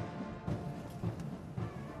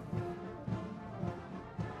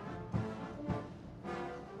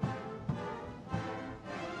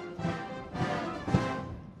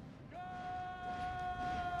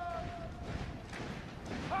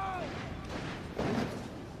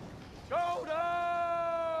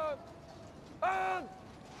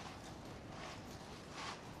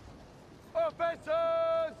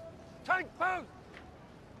 Officers! Tank post!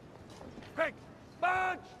 Quick,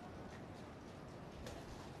 march!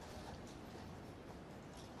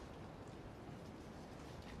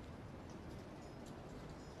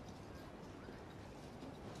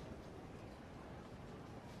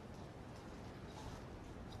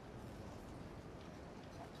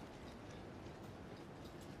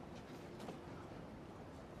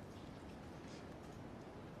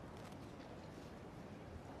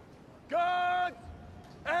 Guards!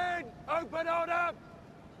 In open order!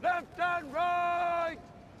 Left and right!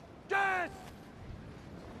 Yes!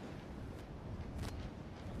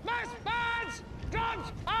 Mass bands,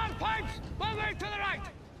 drums and pipes will move to the right.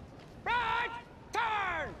 Right,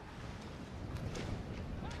 turn!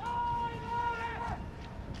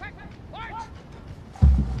 Quick, march!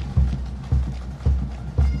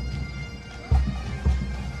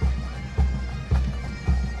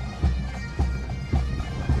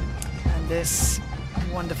 This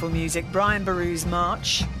wonderful music, Brian Boru's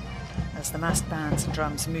March, as the massed bands and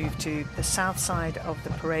drums move to the south side of the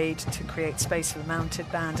parade to create space for the mounted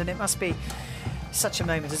band. And it must be such a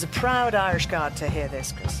moment as a proud Irish Guard to hear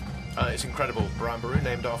this, Chris. It's incredible. Brian Boru,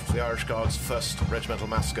 named after the Irish Guard's first regimental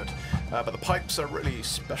mascot. But the pipes are a really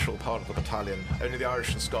special part of the battalion. Only the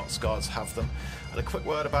Irish and Scots Guards have them. And a quick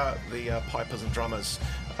word about the pipers and drummers.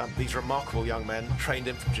 These remarkable young men, trained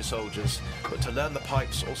infantry soldiers, but to learn the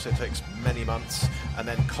pipes also takes many months and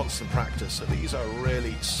then constant practice. So these are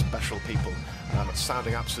really special people,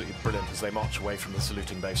 sounding absolutely brilliant as they march away from the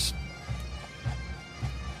saluting base.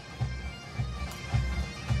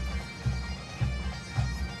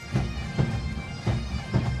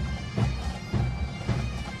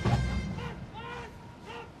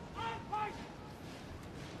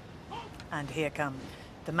 And here come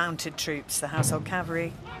the mounted troops, the Household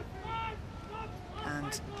Cavalry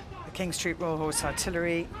and the King's Troop Royal Horse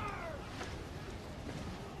Artillery.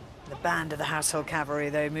 The band of the Household Cavalry,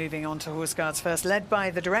 though, moving on to Horse Guards first, led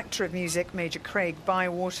by the Director of Music, Major Craig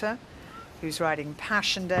Bywater, who's riding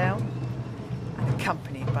Passchendaele, and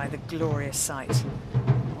accompanied by the glorious sight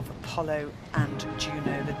of Apollo and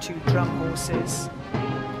Juno, the 2 drum horses,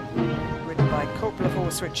 ridden by Corporal of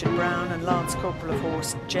Horse Richard Brown and Lance Corporal of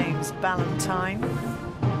Horse James Ballantyne.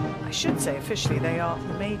 I should say officially they are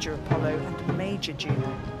Major Apollo and Major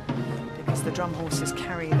Juno, because the drum horses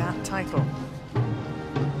carry that title.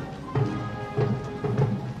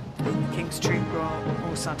 And the King's Troop Royal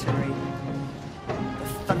Horse Artillery, the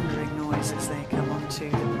thundering noise as they come onto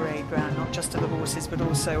the parade ground, not just of the horses but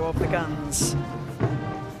also of the guns.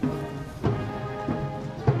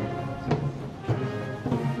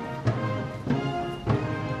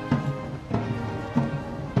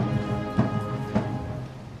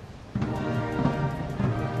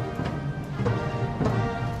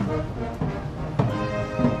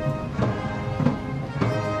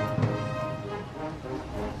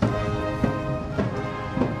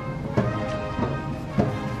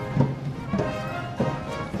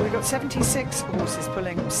 got 76 horses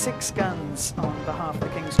pulling 6 guns on behalf of the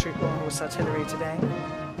King's Troop Royal Horse Artillery today.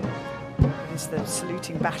 It is the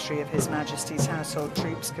saluting battery of His Majesty's household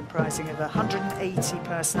troops, comprising of 180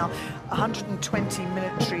 personnel, 120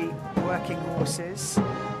 military working horses.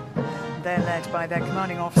 They're led by their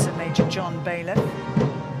commanding officer, Major John Bailiff,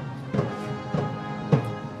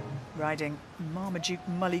 riding Marmaduke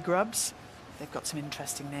Mullygrubs. They've got some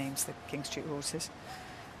interesting names, the King's Troop horses,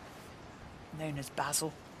 known as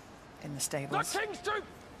Basil in the stables. The King's Troop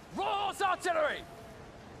Royal Artillery!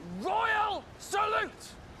 Royal salute!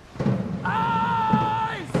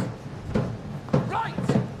 Eyes! Right!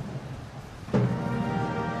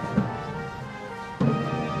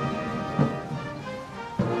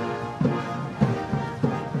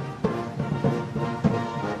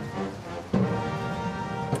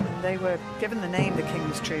 They were given the name the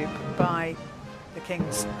King's Troop by the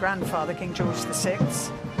King's grandfather, King George VI,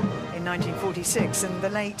 in 1946, and the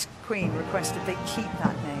late Queen requested they keep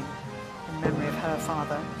that name in memory of her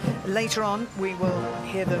father. Later on, we will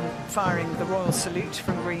hear them firing the Royal Salute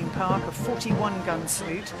from Green Park, a 41-gun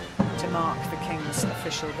salute to mark the King's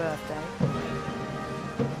official birthday.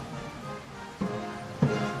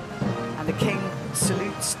 And the King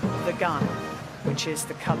salutes the gun, which is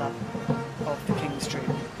the colour of the King's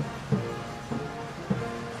Troop.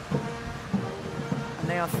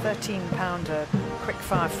 They are 13-pounder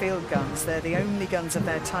quick-fire field guns. They're the only guns of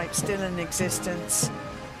their type still in existence,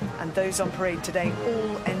 and those on parade today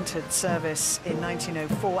all entered service in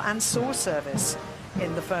 1904 and saw service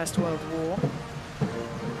in the First World War.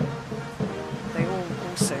 They all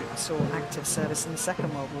also saw active service in the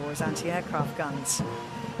Second World War as anti-aircraft guns.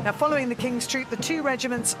 Now, following the King's Troop, the 2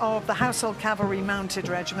 regiments of the Household Cavalry Mounted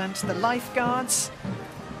Regiment, the Life Guards,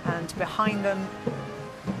 and behind them,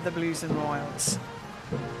 the Blues and Royals.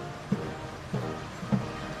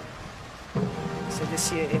 So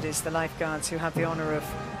this year it is the Life Guards who have the honour of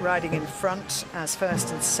riding in front as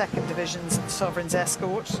 1st and 2nd Divisions of the Sovereign's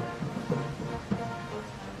escort.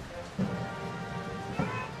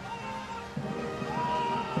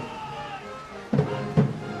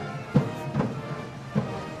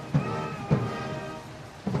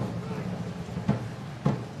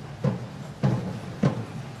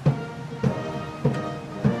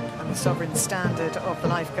 Sovereign standard of the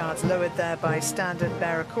Life Guards lowered there by Standard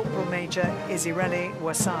Bearer Corporal Major Isirelli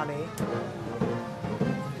Wasali.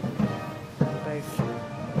 Both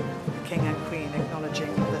the King and Queen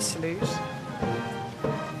acknowledging the salute.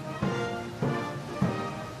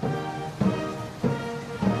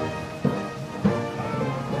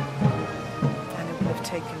 And it will have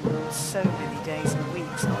taken so many days and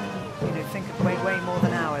weeks, think of way more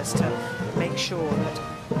than hours, to make sure that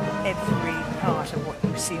every part of what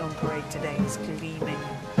you see on parade today is gleaming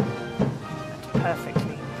and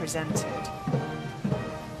perfectly presented.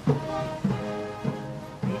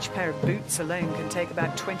 Each pair of boots alone can take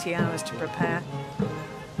about 20 hours to prepare.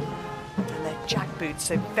 And they're jack boots,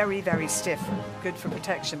 so very, very stiff, good for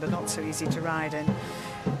protection, but not so easy to ride in.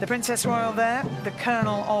 The Princess Royal there, the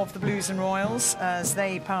Colonel of the Blues and Royals, as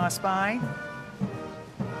they pass by.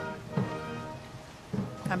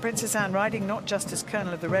 And Princess Anne riding not just as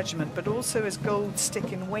Colonel of the regiment, but also as Gold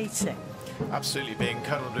Stick in Waiting. Absolutely, being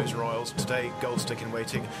Colonel of the Blues and Royals, today Gold Stick in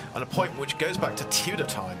Waiting, an appointment which goes back to Tudor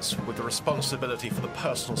times with the responsibility for the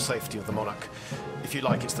personal safety of the monarch. If you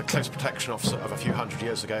like, it's the close protection officer of a few hundred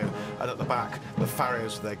years ago, and at the back, the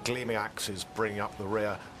farriers with their gleaming axes bringing up the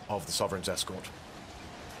rear of the Sovereign's escort.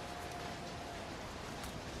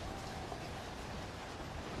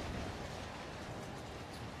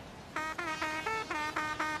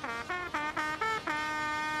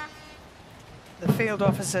 The field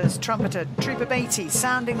officer's trumpeter, Trooper Beatty,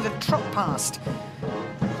 sounding the trot past.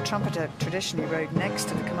 The trumpeter traditionally rode next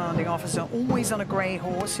to the commanding officer, always on a grey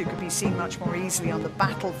horse who could be seen much more easily on the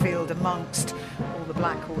battlefield amongst all the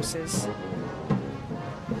black horses.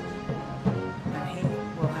 Now he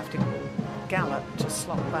will have to gallop to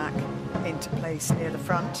slot back into place near the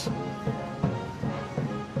front.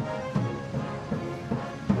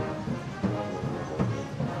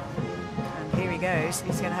 Goes.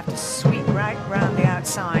 He's going to have to sweep right round the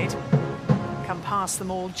outside, come past them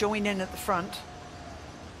all, join in at the front.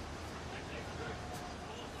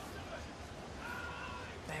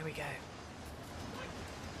 There we go.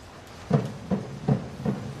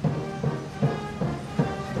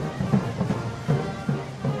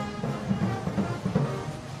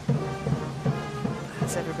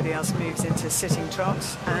 As everybody else moves into sitting trot,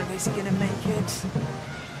 and is he going to make it?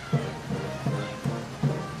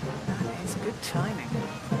 Timing.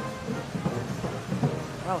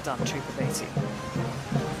 Well done, Trooper Beatty.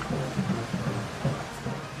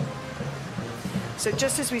 So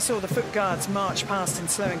just as we saw the foot guards march past in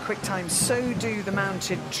slow and quick time, so do the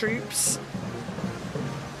mounted troops.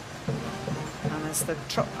 And as the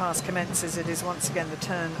trot pass commences, it is once again the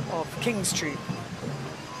turn of King's troop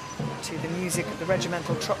to the music of the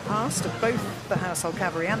regimental trot past of both the Household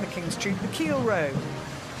Cavalry and the King's troop, the Keel Row.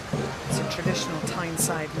 It's a traditional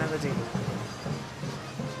Tyneside melody.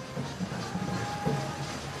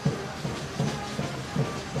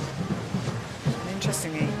 And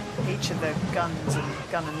interestingly, each of the guns and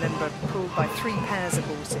gun and limber are pulled by 3 pairs of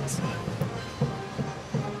horses.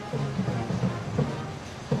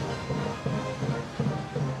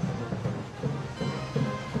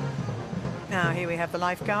 Now here we have the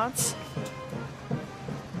lifeguards.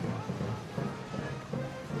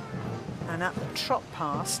 And at the trot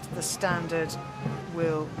past, the standard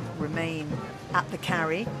will remain at the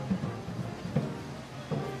carry.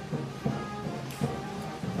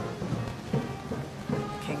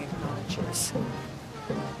 The King acknowledges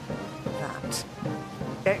that.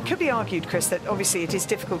 It could be argued, Chris, that obviously it is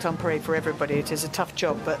difficult on parade for everybody. It is a tough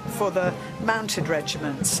job, but for the mounted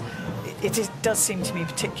regiments, it does seem to me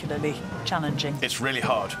particularly challenging. It's really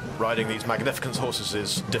hard. Riding these magnificent horses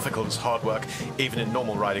is difficult, it's hard work, even in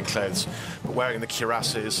normal riding clothes. But wearing the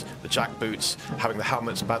cuirasses, the jack boots, having the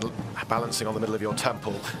helmets balancing on the middle of your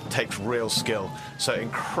temple takes real skill. So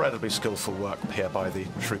incredibly skillful work here by the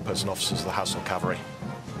troopers and officers of the Household Cavalry.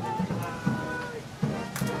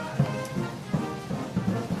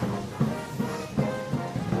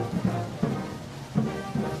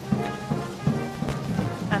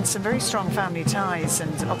 And some very strong family ties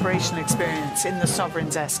and operational experience in the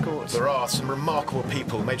Sovereign's escort. There are some remarkable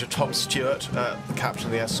people. Major Tom Stewart, the captain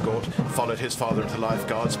of the escort, followed his father into the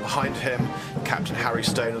Lifeguards. Behind him, Captain Harry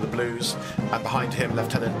Stone of the Blues, and behind him,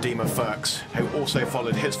 Lieutenant Dima Firks, who also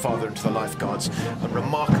followed his father into the Lifeguards. And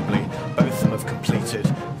remarkably, both of them have completed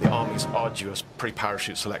the Army's arduous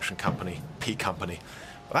pre-parachute selection company, P Company.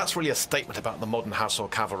 That's really a statement about the modern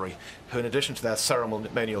Household Cavalry, who in addition to their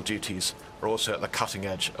ceremonial duties, are also at the cutting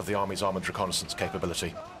edge of the Army's armoured reconnaissance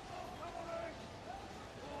capability.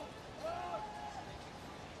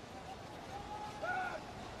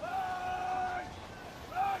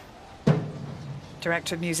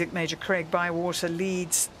 Director of Music Major Craig Bywater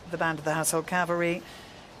leads the band of the Household Cavalry,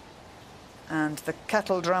 and the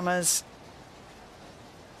kettle drummers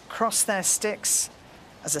cross their sticks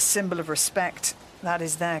as a symbol of respect. That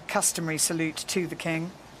is their customary salute to the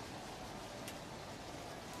King.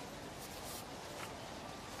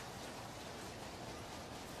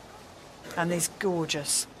 And these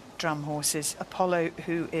gorgeous drum horses. Apollo,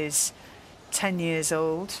 who is 10 years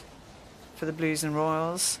old for the Blues and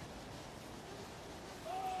Royals.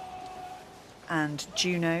 And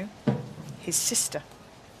Juno, his sister,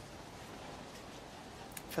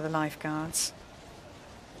 for the Lifeguards.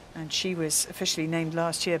 And she was officially named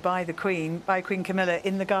last year by the Queen, by Queen Camilla,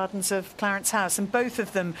 in the gardens of Clarence House. And both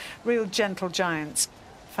of them real gentle giants,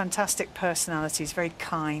 fantastic personalities, very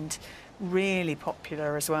kind, really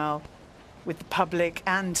popular as well with the public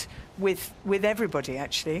and with everybody,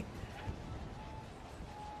 actually.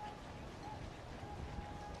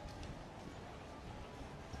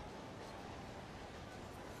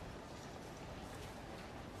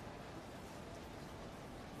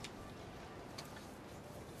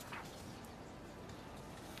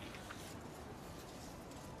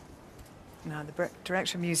 Now the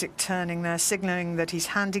director of music turning there, signalling that he's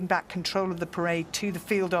handing back control of the parade to the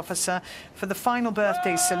field officer for the final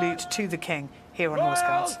birthday salute to the King here on Horse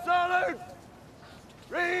Guards. Salute!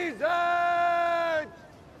 Reason!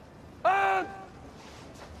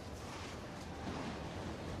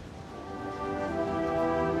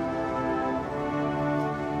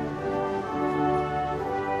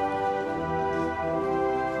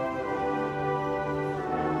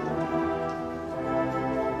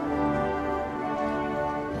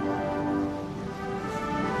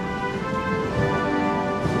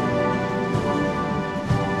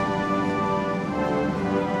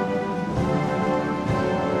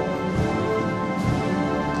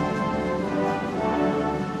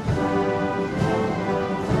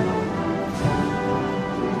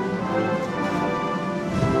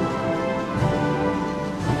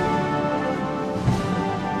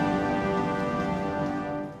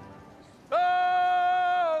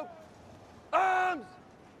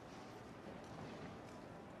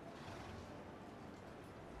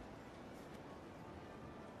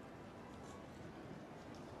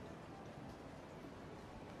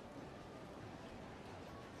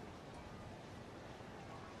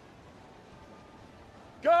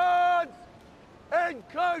 And guards, in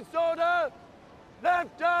close order,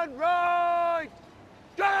 left and right,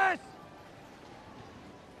 dress!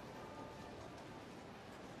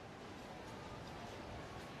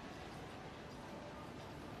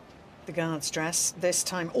 the guards dress. This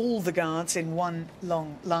time all the guards in one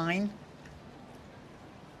long line.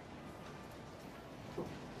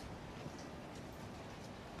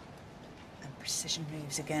 And precision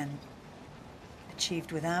moves again,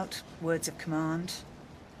 achieved without words of command.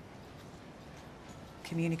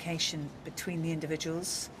 Communication between the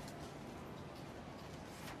individuals.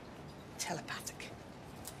 Telepathic.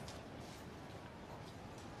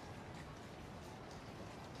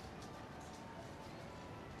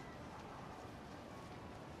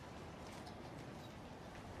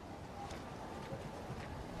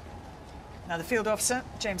 Now the field officer,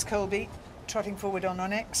 James Colby, trotting forward on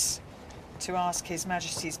Onyx to ask His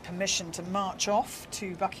Majesty's permission to march off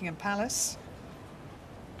to Buckingham Palace.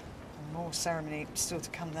 And more ceremony still to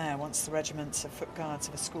come there once the regiments of foot guards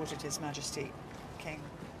have escorted His Majesty King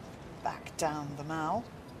back down the Mall.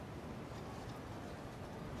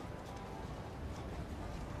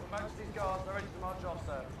 Your Majesty's guards are ready to march off,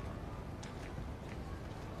 sir.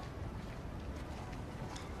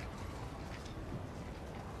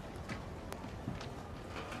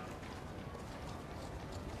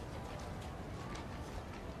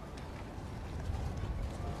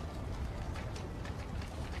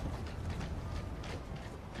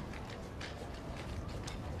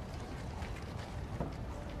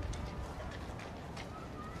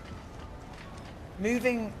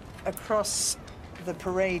 Moving across the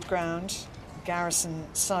parade ground, Garrison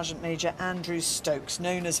Sergeant Major Andrew Stokes,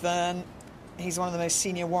 known as Vern. He's one of the most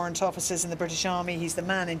senior warrant officers in the British Army. He's the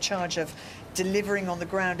man in charge of delivering on the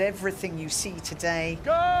ground everything you see today.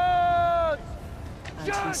 Guards!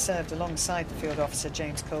 And he served alongside the field officer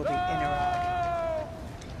James Colby in Iraq.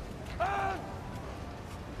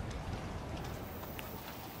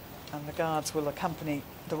 And the guards will accompany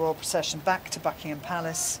the royal procession back to Buckingham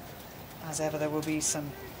Palace. As ever, there will be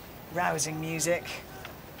some rousing music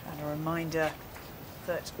and a reminder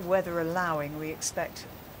that, weather allowing, we expect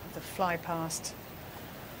the fly past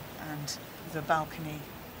and the balcony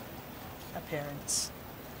appearance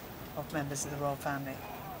of members of the royal family.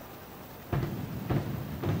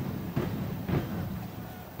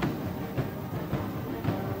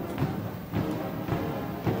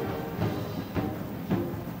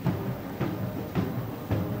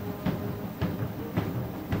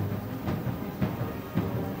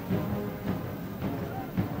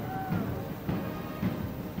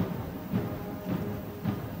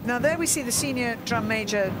 Now there we see the senior drum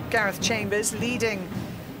major Gareth Chambers leading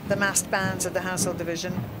the massed bands of the Household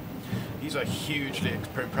Division. He's a hugely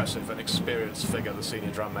impressive and experienced figure, the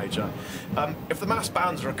senior drum major. If the massed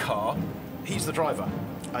bands are a car, he's the driver.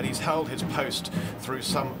 And he's held his post through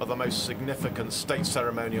some of the most significant state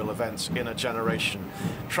ceremonial events in a generation.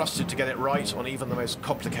 Trusted to get it right on even the most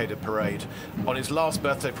complicated parade. On his last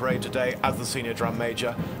birthday parade today as the senior drum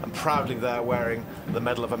major, and proudly there wearing the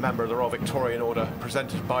medal of a member of the Royal Victorian Order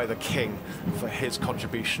presented by the King for his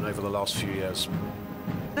contribution over the last few years.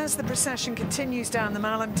 As the procession continues down the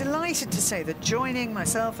Mall, I'm delighted to say that joining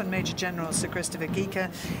myself and Major General Sir Christopher Geeker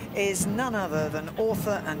is none other than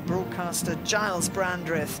author and broadcaster Giles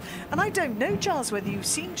Brandreth. And I don't know, Giles, whether you've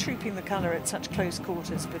seen Trooping the Colour at such close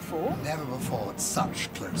quarters before? Never before at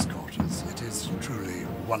such close quarters. It is truly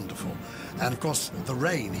wonderful. And of course, the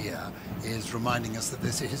rain here is reminding us that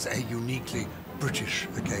this is a uniquely British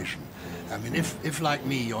occasion. I mean, if like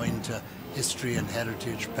me, you're into history and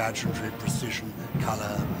heritage, pageantry, precision,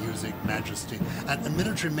 colour, music, majesty, and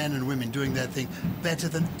military men and women doing their thing better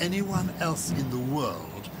than anyone else in the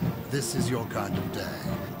world, this is your kind of day.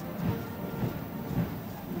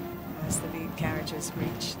 As the lead carriages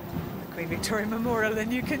reach the Queen Victoria Memorial,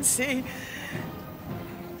 and you can see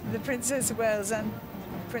the Princess of Wales and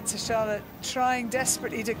Princess Charlotte trying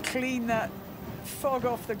desperately to clean that fog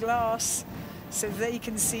off the glass so they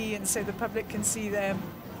can see and so the public can see them.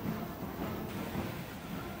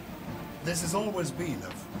 This has always been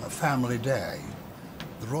a family day.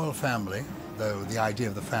 The royal family, though the idea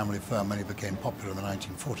of the family firm only became popular in the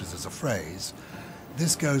 1940s as a phrase,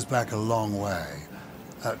 this goes back a long way.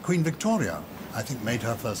 Queen Victoria, I think, made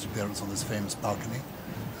her first appearance on this famous balcony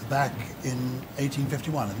back in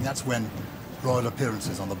 1851. I think that's when royal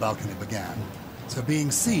appearances on the balcony began. So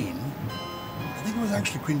being seen, I think it was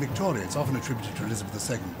actually Queen Victoria. It's often attributed to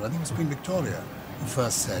Elizabeth II, but I think it was Queen Victoria who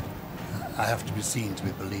first said, "I have to be seen to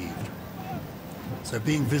be believed." So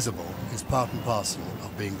being visible is part and parcel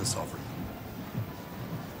of being the sovereign.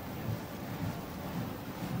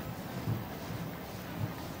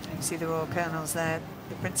 You see the Royal Colonels there,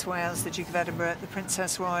 the Prince of Wales, the Duke of Edinburgh, the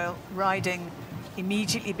Princess Royal riding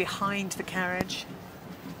immediately behind the carriage.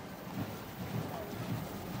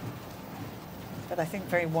 But I think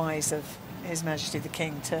very wise of His Majesty the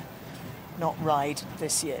King to not ride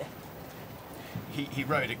this year. He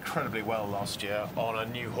rode incredibly well last year on a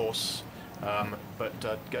new horse, but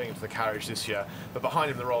going into the carriage this year. But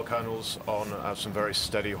behind him, the Royal Colonels on some very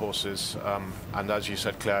steady horses. And as you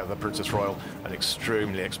said, Claire, the Princess Royal, an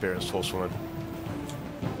extremely experienced horsewoman.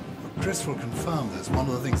 Chris will confirm this. One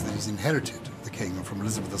of the things that he's inherited, the King, from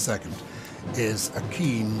Elizabeth II, is a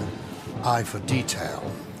keen eye for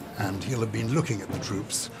detail. And he'll have been looking at the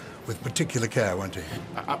troops with particular care, won't he?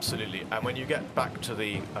 Absolutely. And when you get back to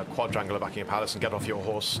the quadrangle of Buckingham Palace and get off your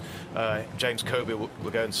horse, James Coby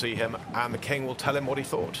will go and see him, and the King will tell him what he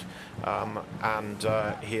thought. And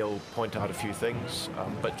he'll point out a few things.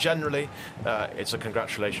 But generally, it's a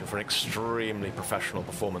congratulation for an extremely professional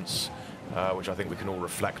performance, which I think we can all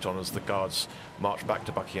reflect on as the Guards march back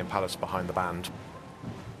to Buckingham Palace behind the band.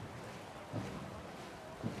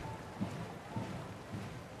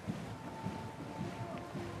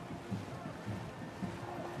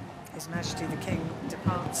 His Majesty the King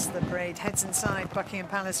departs the parade, heads inside Buckingham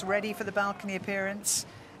Palace, ready for the balcony appearance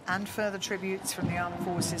and further tributes from the armed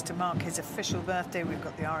forces to mark his official birthday. We've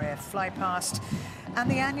got the RAF fly past and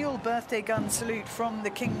the annual birthday gun salute from the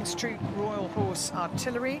King's Troop Royal Horse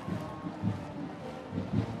Artillery.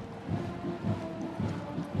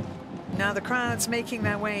 Now the crowd's making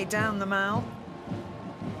their way down the Mall,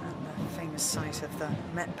 and the famous sight of the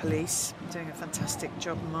Met Police doing a fantastic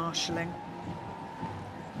job marshalling.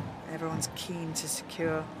 Everyone's keen to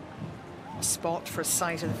secure a spot for a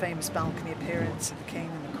sight of the famous balcony appearance of the King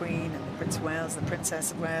and the Queen and the Prince of Wales, the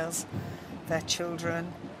Princess of Wales, their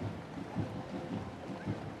children.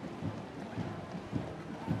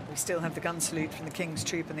 We still have the gun salute from the King's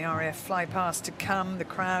Troop and the RAF fly past to come. The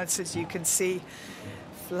crowds, as you can see,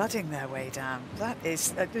 flooding their way down. That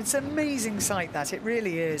is, it's an amazing sight, that, it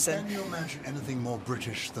really is. Can you imagine anything more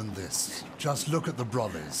British than this? Just look at the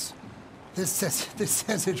brollies. This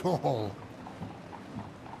says it all.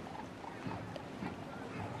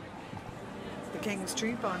 The King's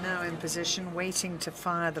Troop are now in position, waiting to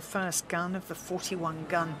fire the first gun of the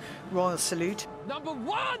 41-gun Royal Salute. Number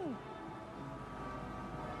 1!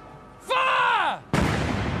 Fire!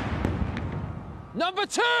 Number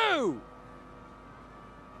 2!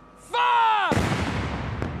 Fire!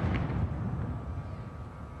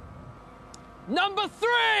 Number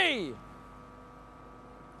 3!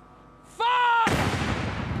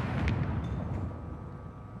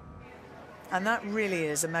 And that really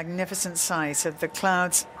is a magnificent sight of the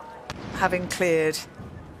clouds having cleared.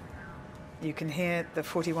 You can hear the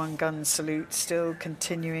 41-gun salute still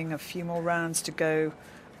continuing, a few more rounds to go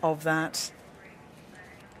of that.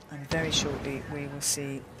 And very shortly we will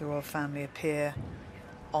see the royal family appear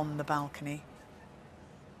on the balcony.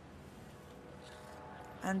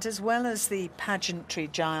 And as well as the pageantry,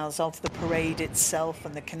 Giles, of the parade itself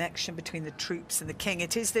and the connection between the troops and the King,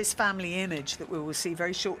 it is this family image that we will see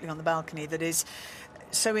very shortly on the balcony that is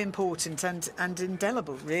so important and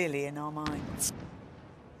indelible, really, in our minds.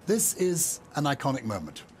 This is an iconic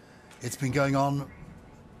moment. It's been going on,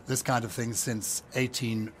 this kind of thing, since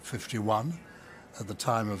 1851, at the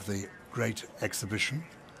time of the Great Exhibition,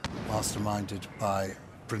 masterminded by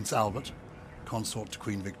Prince Albert, consort to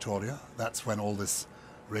Queen Victoria. That's when all this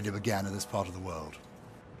really began in this part of the world.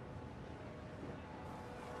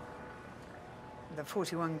 The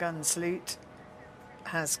 41-gun salute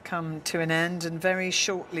has come to an end, and very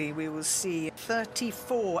shortly we will see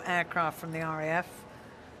 34 aircraft from the RAF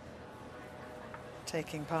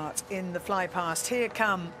taking part in the fly past. Here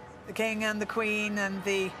come the King and the Queen and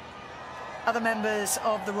the other members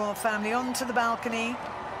of the royal family onto the balcony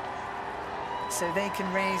so they can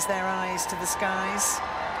raise their eyes to the skies.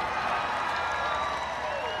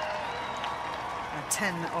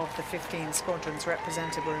 10 of the 15 squadrons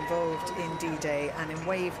represented were involved in D-Day, and in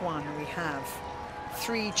Wave 1 we have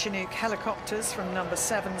 3 Chinook helicopters from number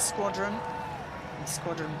 7 Squadron, a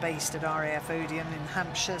squadron based at RAF Odeon in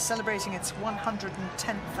Hampshire, celebrating its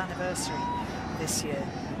 110th anniversary this year.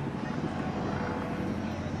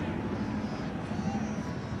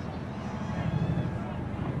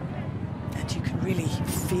 And you can really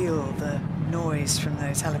feel the noise from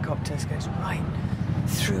those helicopters goes right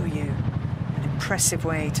through you. Impressive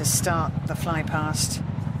way to start the fly past,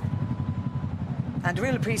 and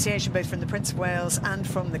real appreciation both from the Prince of Wales and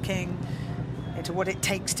from the King into what it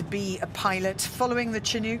takes to be a pilot. Following the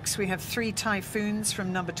Chinooks, we have 3 Typhoons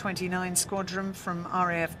from number 29 Squadron from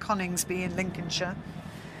RAF Coningsby in Lincolnshire.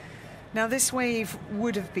 Now this wave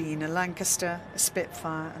would have been a Lancaster, a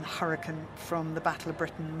Spitfire and Hurricane from the Battle of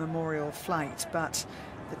Britain Memorial Flight, but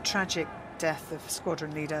the tragic death of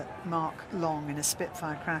squadron leader Mark Long in a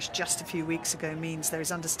Spitfire crash just a few weeks ago means there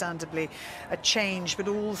is understandably a change, but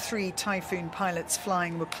all 3 Typhoon pilots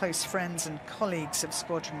flying were close friends and colleagues of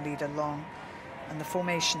squadron leader Long. And the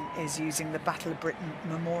formation is using the Battle of Britain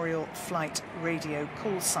Memorial Flight radio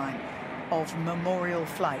call sign of Memorial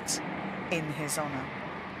Flight in his honour.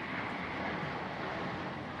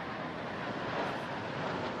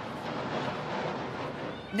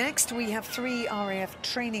 Next, we have 3 RAF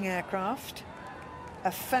training aircraft, a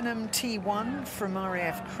Phenom T1 from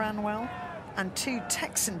RAF Cranwell, and 2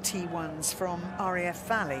 Texan T1s from RAF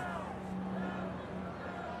Valley.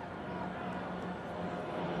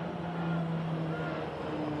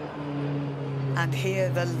 And here,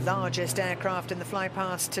 the largest aircraft in the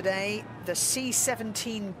flypast today, the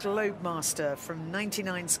C-17 Globemaster from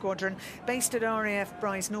 99 Squadron, based at RAF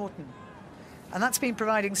Bryce Norton. And that's been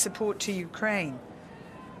providing support to Ukraine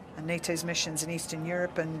and NATO's missions in Eastern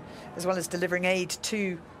Europe, and as well as delivering aid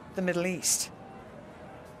to the Middle East.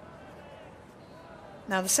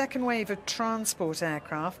 Now, the second wave of transport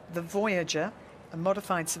aircraft, the Voyager, a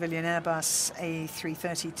modified civilian Airbus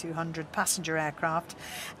A330-200 passenger aircraft,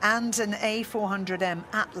 and an A400M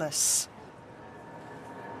Atlas.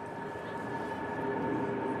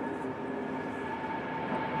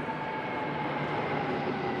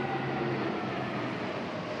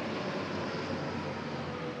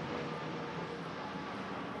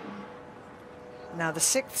 Now, the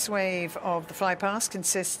 6th wave of the flypast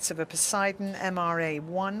consists of a Poseidon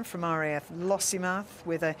MRA-1 from RAF Lossiemouth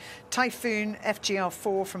with a Typhoon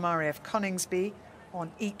FGR-4 from RAF Coningsby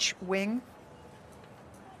on each wing.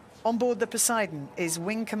 On board the Poseidon is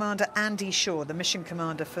Wing Commander Andy Shaw, the mission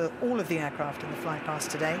commander for all of the aircraft in the flypast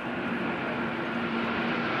today.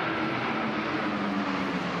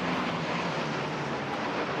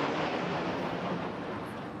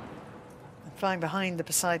 Flying behind the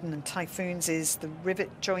Poseidon and Typhoons is the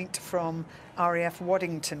Rivet Joint from RAF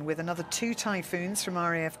Waddington, with another 2 Typhoons from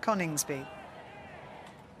RAF Coningsby.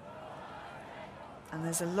 And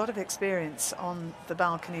there's a lot of experience on the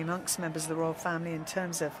balcony amongst members of the royal family in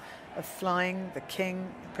terms of flying, the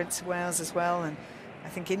King, Prince of Wales as well, and I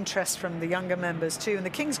think interest from the younger members too. And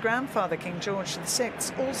the King's grandfather, King George VI,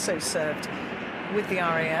 also served with the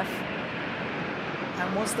RAF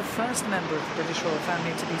and was the first member of the British royal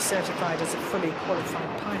family to be certified as a fully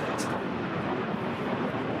qualified pilot.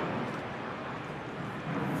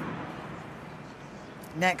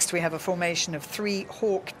 Next, we have a formation of 3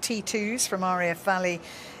 Hawk T2s from RAF Valley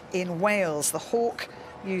in Wales. The Hawk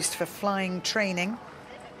used for flying training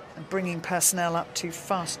and bringing personnel up to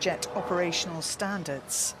fast jet operational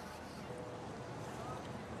standards.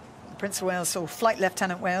 Prince of Wales, or Flight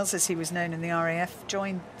Lieutenant Wales as he was known in the RAF,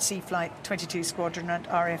 joined Sea Flight 22 Squadron at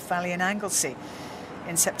RAF Valley in Anglesey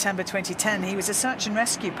in September 2010. He was a search and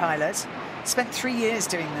rescue pilot, spent 3 years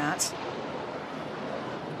doing that.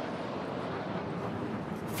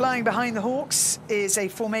 Flying behind the Hawks is a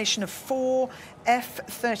formation of 4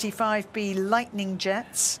 F-35B Lightning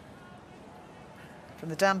jets from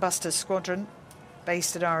the Dambuster Squadron,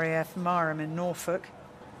 based at RAF Marham in Norfolk.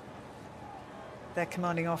 Their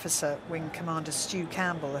commanding officer, Wing Commander Stu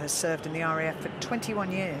Campbell, has served in the RAF for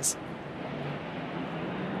 21 years.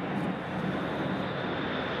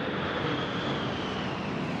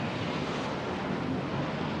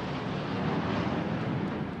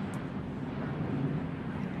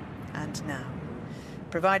 And now,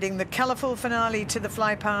 providing the colourful finale to the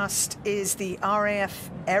flypast is the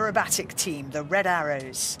RAF aerobatic team, the Red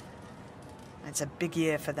Arrows. It's a big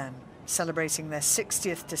year for them, celebrating their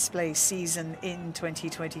 60th display season in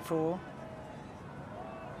 2024.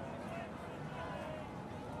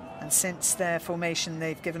 And since their formation,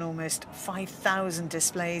 they've given almost 5,000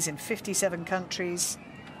 displays in 57 countries.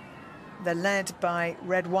 They're led by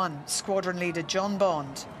Red 1 squadron leader John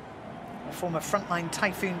Bond, a former frontline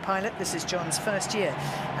Typhoon pilot. This is John's first year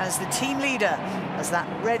as the team leader, as that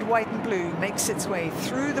red, white and blue makes its way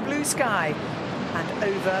through the blue sky and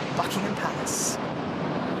over Buckingham Palace.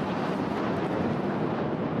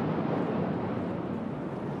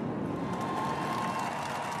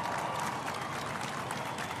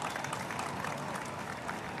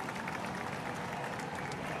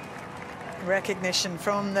 Recognition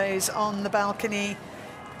from those on the balcony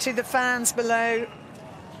to the fans below,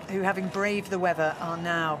 who, having braved the weather, are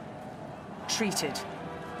now treated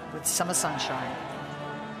with summer sunshine.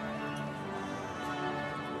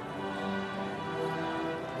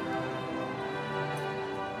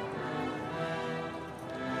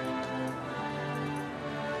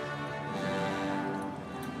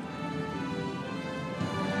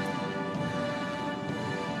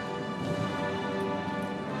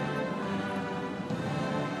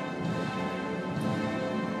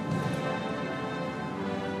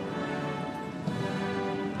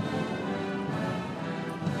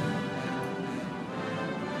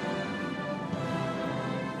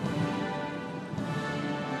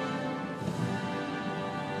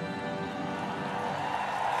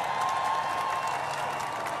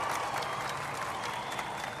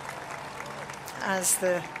 as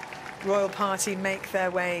the royal party make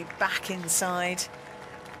their way back inside.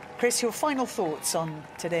 Chris, your final thoughts on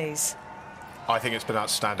today's? I think it's been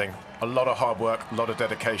outstanding. A lot of hard work, a lot of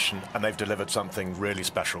dedication, and they've delivered something really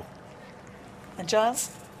special. And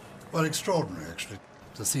Giles? Well, extraordinary, actually,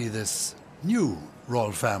 to see this new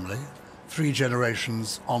royal family, 3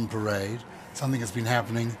 generations on parade, something that's been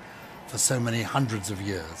happening for so many hundreds of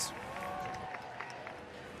years.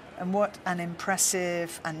 And what an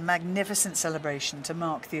impressive and magnificent celebration to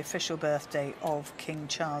mark the official birthday of King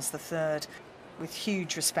Charles III. With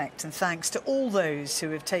huge respect and thanks to all those who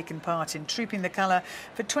have taken part in Trooping the Colour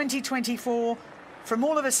for 2024, from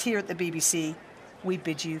all of us here at the BBC, we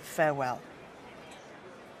bid you farewell.